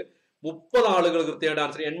ചെയ്തതിൽ 30 ആളുകൾ കൃത്യമായിട്ട്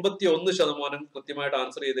ആൻസർ, 81% കൃത്യമായിട്ട്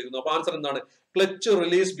ആൻസർ ചെയ്തിരിക്കുന്നു. അപ്പൊ ആൻസർ എന്താണ്? ക്ലച്ച്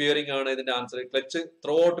റിലീസ് ബിയറിംഗ് ആണ് ഇതിന്റെ answer. Clutch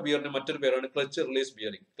throw out bearing മറ്റൊരു പേരാണ് clutch release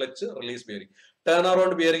bearing. Clutch release bearing. Turn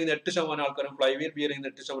around ബിയറിംഗിന് 8% ആൾക്കാരും, ഫ്ലൈ വീൽ ബിയറിംഗിന്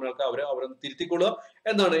 8% ആൾക്കാർ അവരൊന്ന് തിരുത്തിക്കൊള്ളുക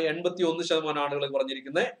എന്നാണ് 81% ആളുകൾ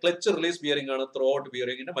പറഞ്ഞിരിക്കുന്നത്. ക്ലച്ച് റിലീസ് ബിയറിംഗ് ആണ് ത്രോ ഔട്ട്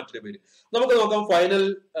ബിയറിംഗിന്റെ മറ്റൊരു പേര്. നമുക്ക് നോക്കാം ഫൈനൽ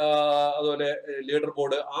അതുപോലെ ലീഡർ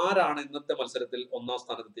ബോർഡ്. ആരാണ് ഇന്നത്തെ മത്സരത്തിൽ 1ാം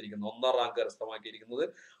സ്ഥാനത്തെത്തിയിരിക്കുന്നത്, 1ാം റാങ്ക് കരസ്ഥമാക്കിയിരിക്കുന്നത്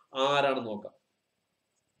ആരാണെന്ന് നോക്കാം.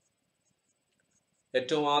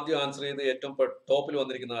 ഏറ്റവും ആദ്യം ആൻസർ ചെയ്ത് ഏറ്റവും ടോപ്പിൽ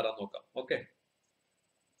വന്നിരിക്കുന്ന ആരാന്ന് നോക്കാം. ഓക്കെ,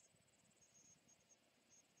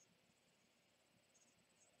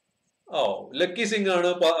 ലക്കി സിംഗ് ആണ്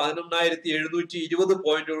 11,720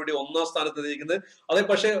 പോയിന്റോടുകൂടി 1ാം സ്ഥാനത്തെത്തിയിരിക്കുന്നത്. അതെ,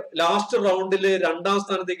 പക്ഷെ ലാസ്റ്റ് റൗണ്ടിൽ 2ാം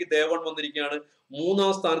സ്ഥാനത്തേക്ക് ദേവൺ വന്നിരിക്കുകയാണ്,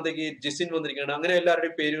 3ാം സ്ഥാനത്തേക്ക് ജിസിൻ വന്നിരിക്കുകയാണ്. അങ്ങനെ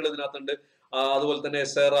എല്ലാവരുടെയും പേരുകൾ ഇതിനകത്തുണ്ട്. അതുപോലെ തന്നെ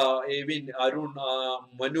സെറ, എവിൻ, അരുൺ,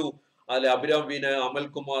 മനു, അല്ലെ അഭിരാം വീന,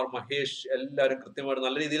 അമൽകുമാർ, മഹേഷ്, എല്ലാവരും കൃത്യമായിട്ട്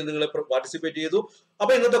നല്ല രീതിയിൽ നിങ്ങൾ പാർട്ടിസിപ്പേറ്റ് ചെയ്തു.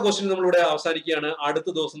 അപ്പൊ ഇന്നത്തെ ക്വസ്റ്റ്യൻ നമ്മളിവിടെ അവസാനിക്കുകയാണ്. അടുത്ത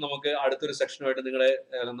ദിവസം നമുക്ക് അടുത്തൊരു സെക്ഷനുമായിട്ട്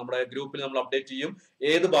നമ്മുടെ ഗ്രൂപ്പിൽ നമ്മൾ അപ്ഡേറ്റ് ചെയ്യും.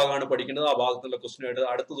 ഏത് ഭാഗമാണ് പഠിക്കുന്നത് ആ ഭാഗത്തുള്ള ക്വസ്റ്റ്യനുമായിട്ട്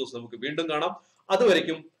അടുത്ത ദിവസം നമുക്ക് വീണ്ടും കാണാം.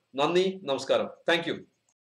 അതുവരയ്ക്കും നന്ദി, നമസ്കാരം. Thank you.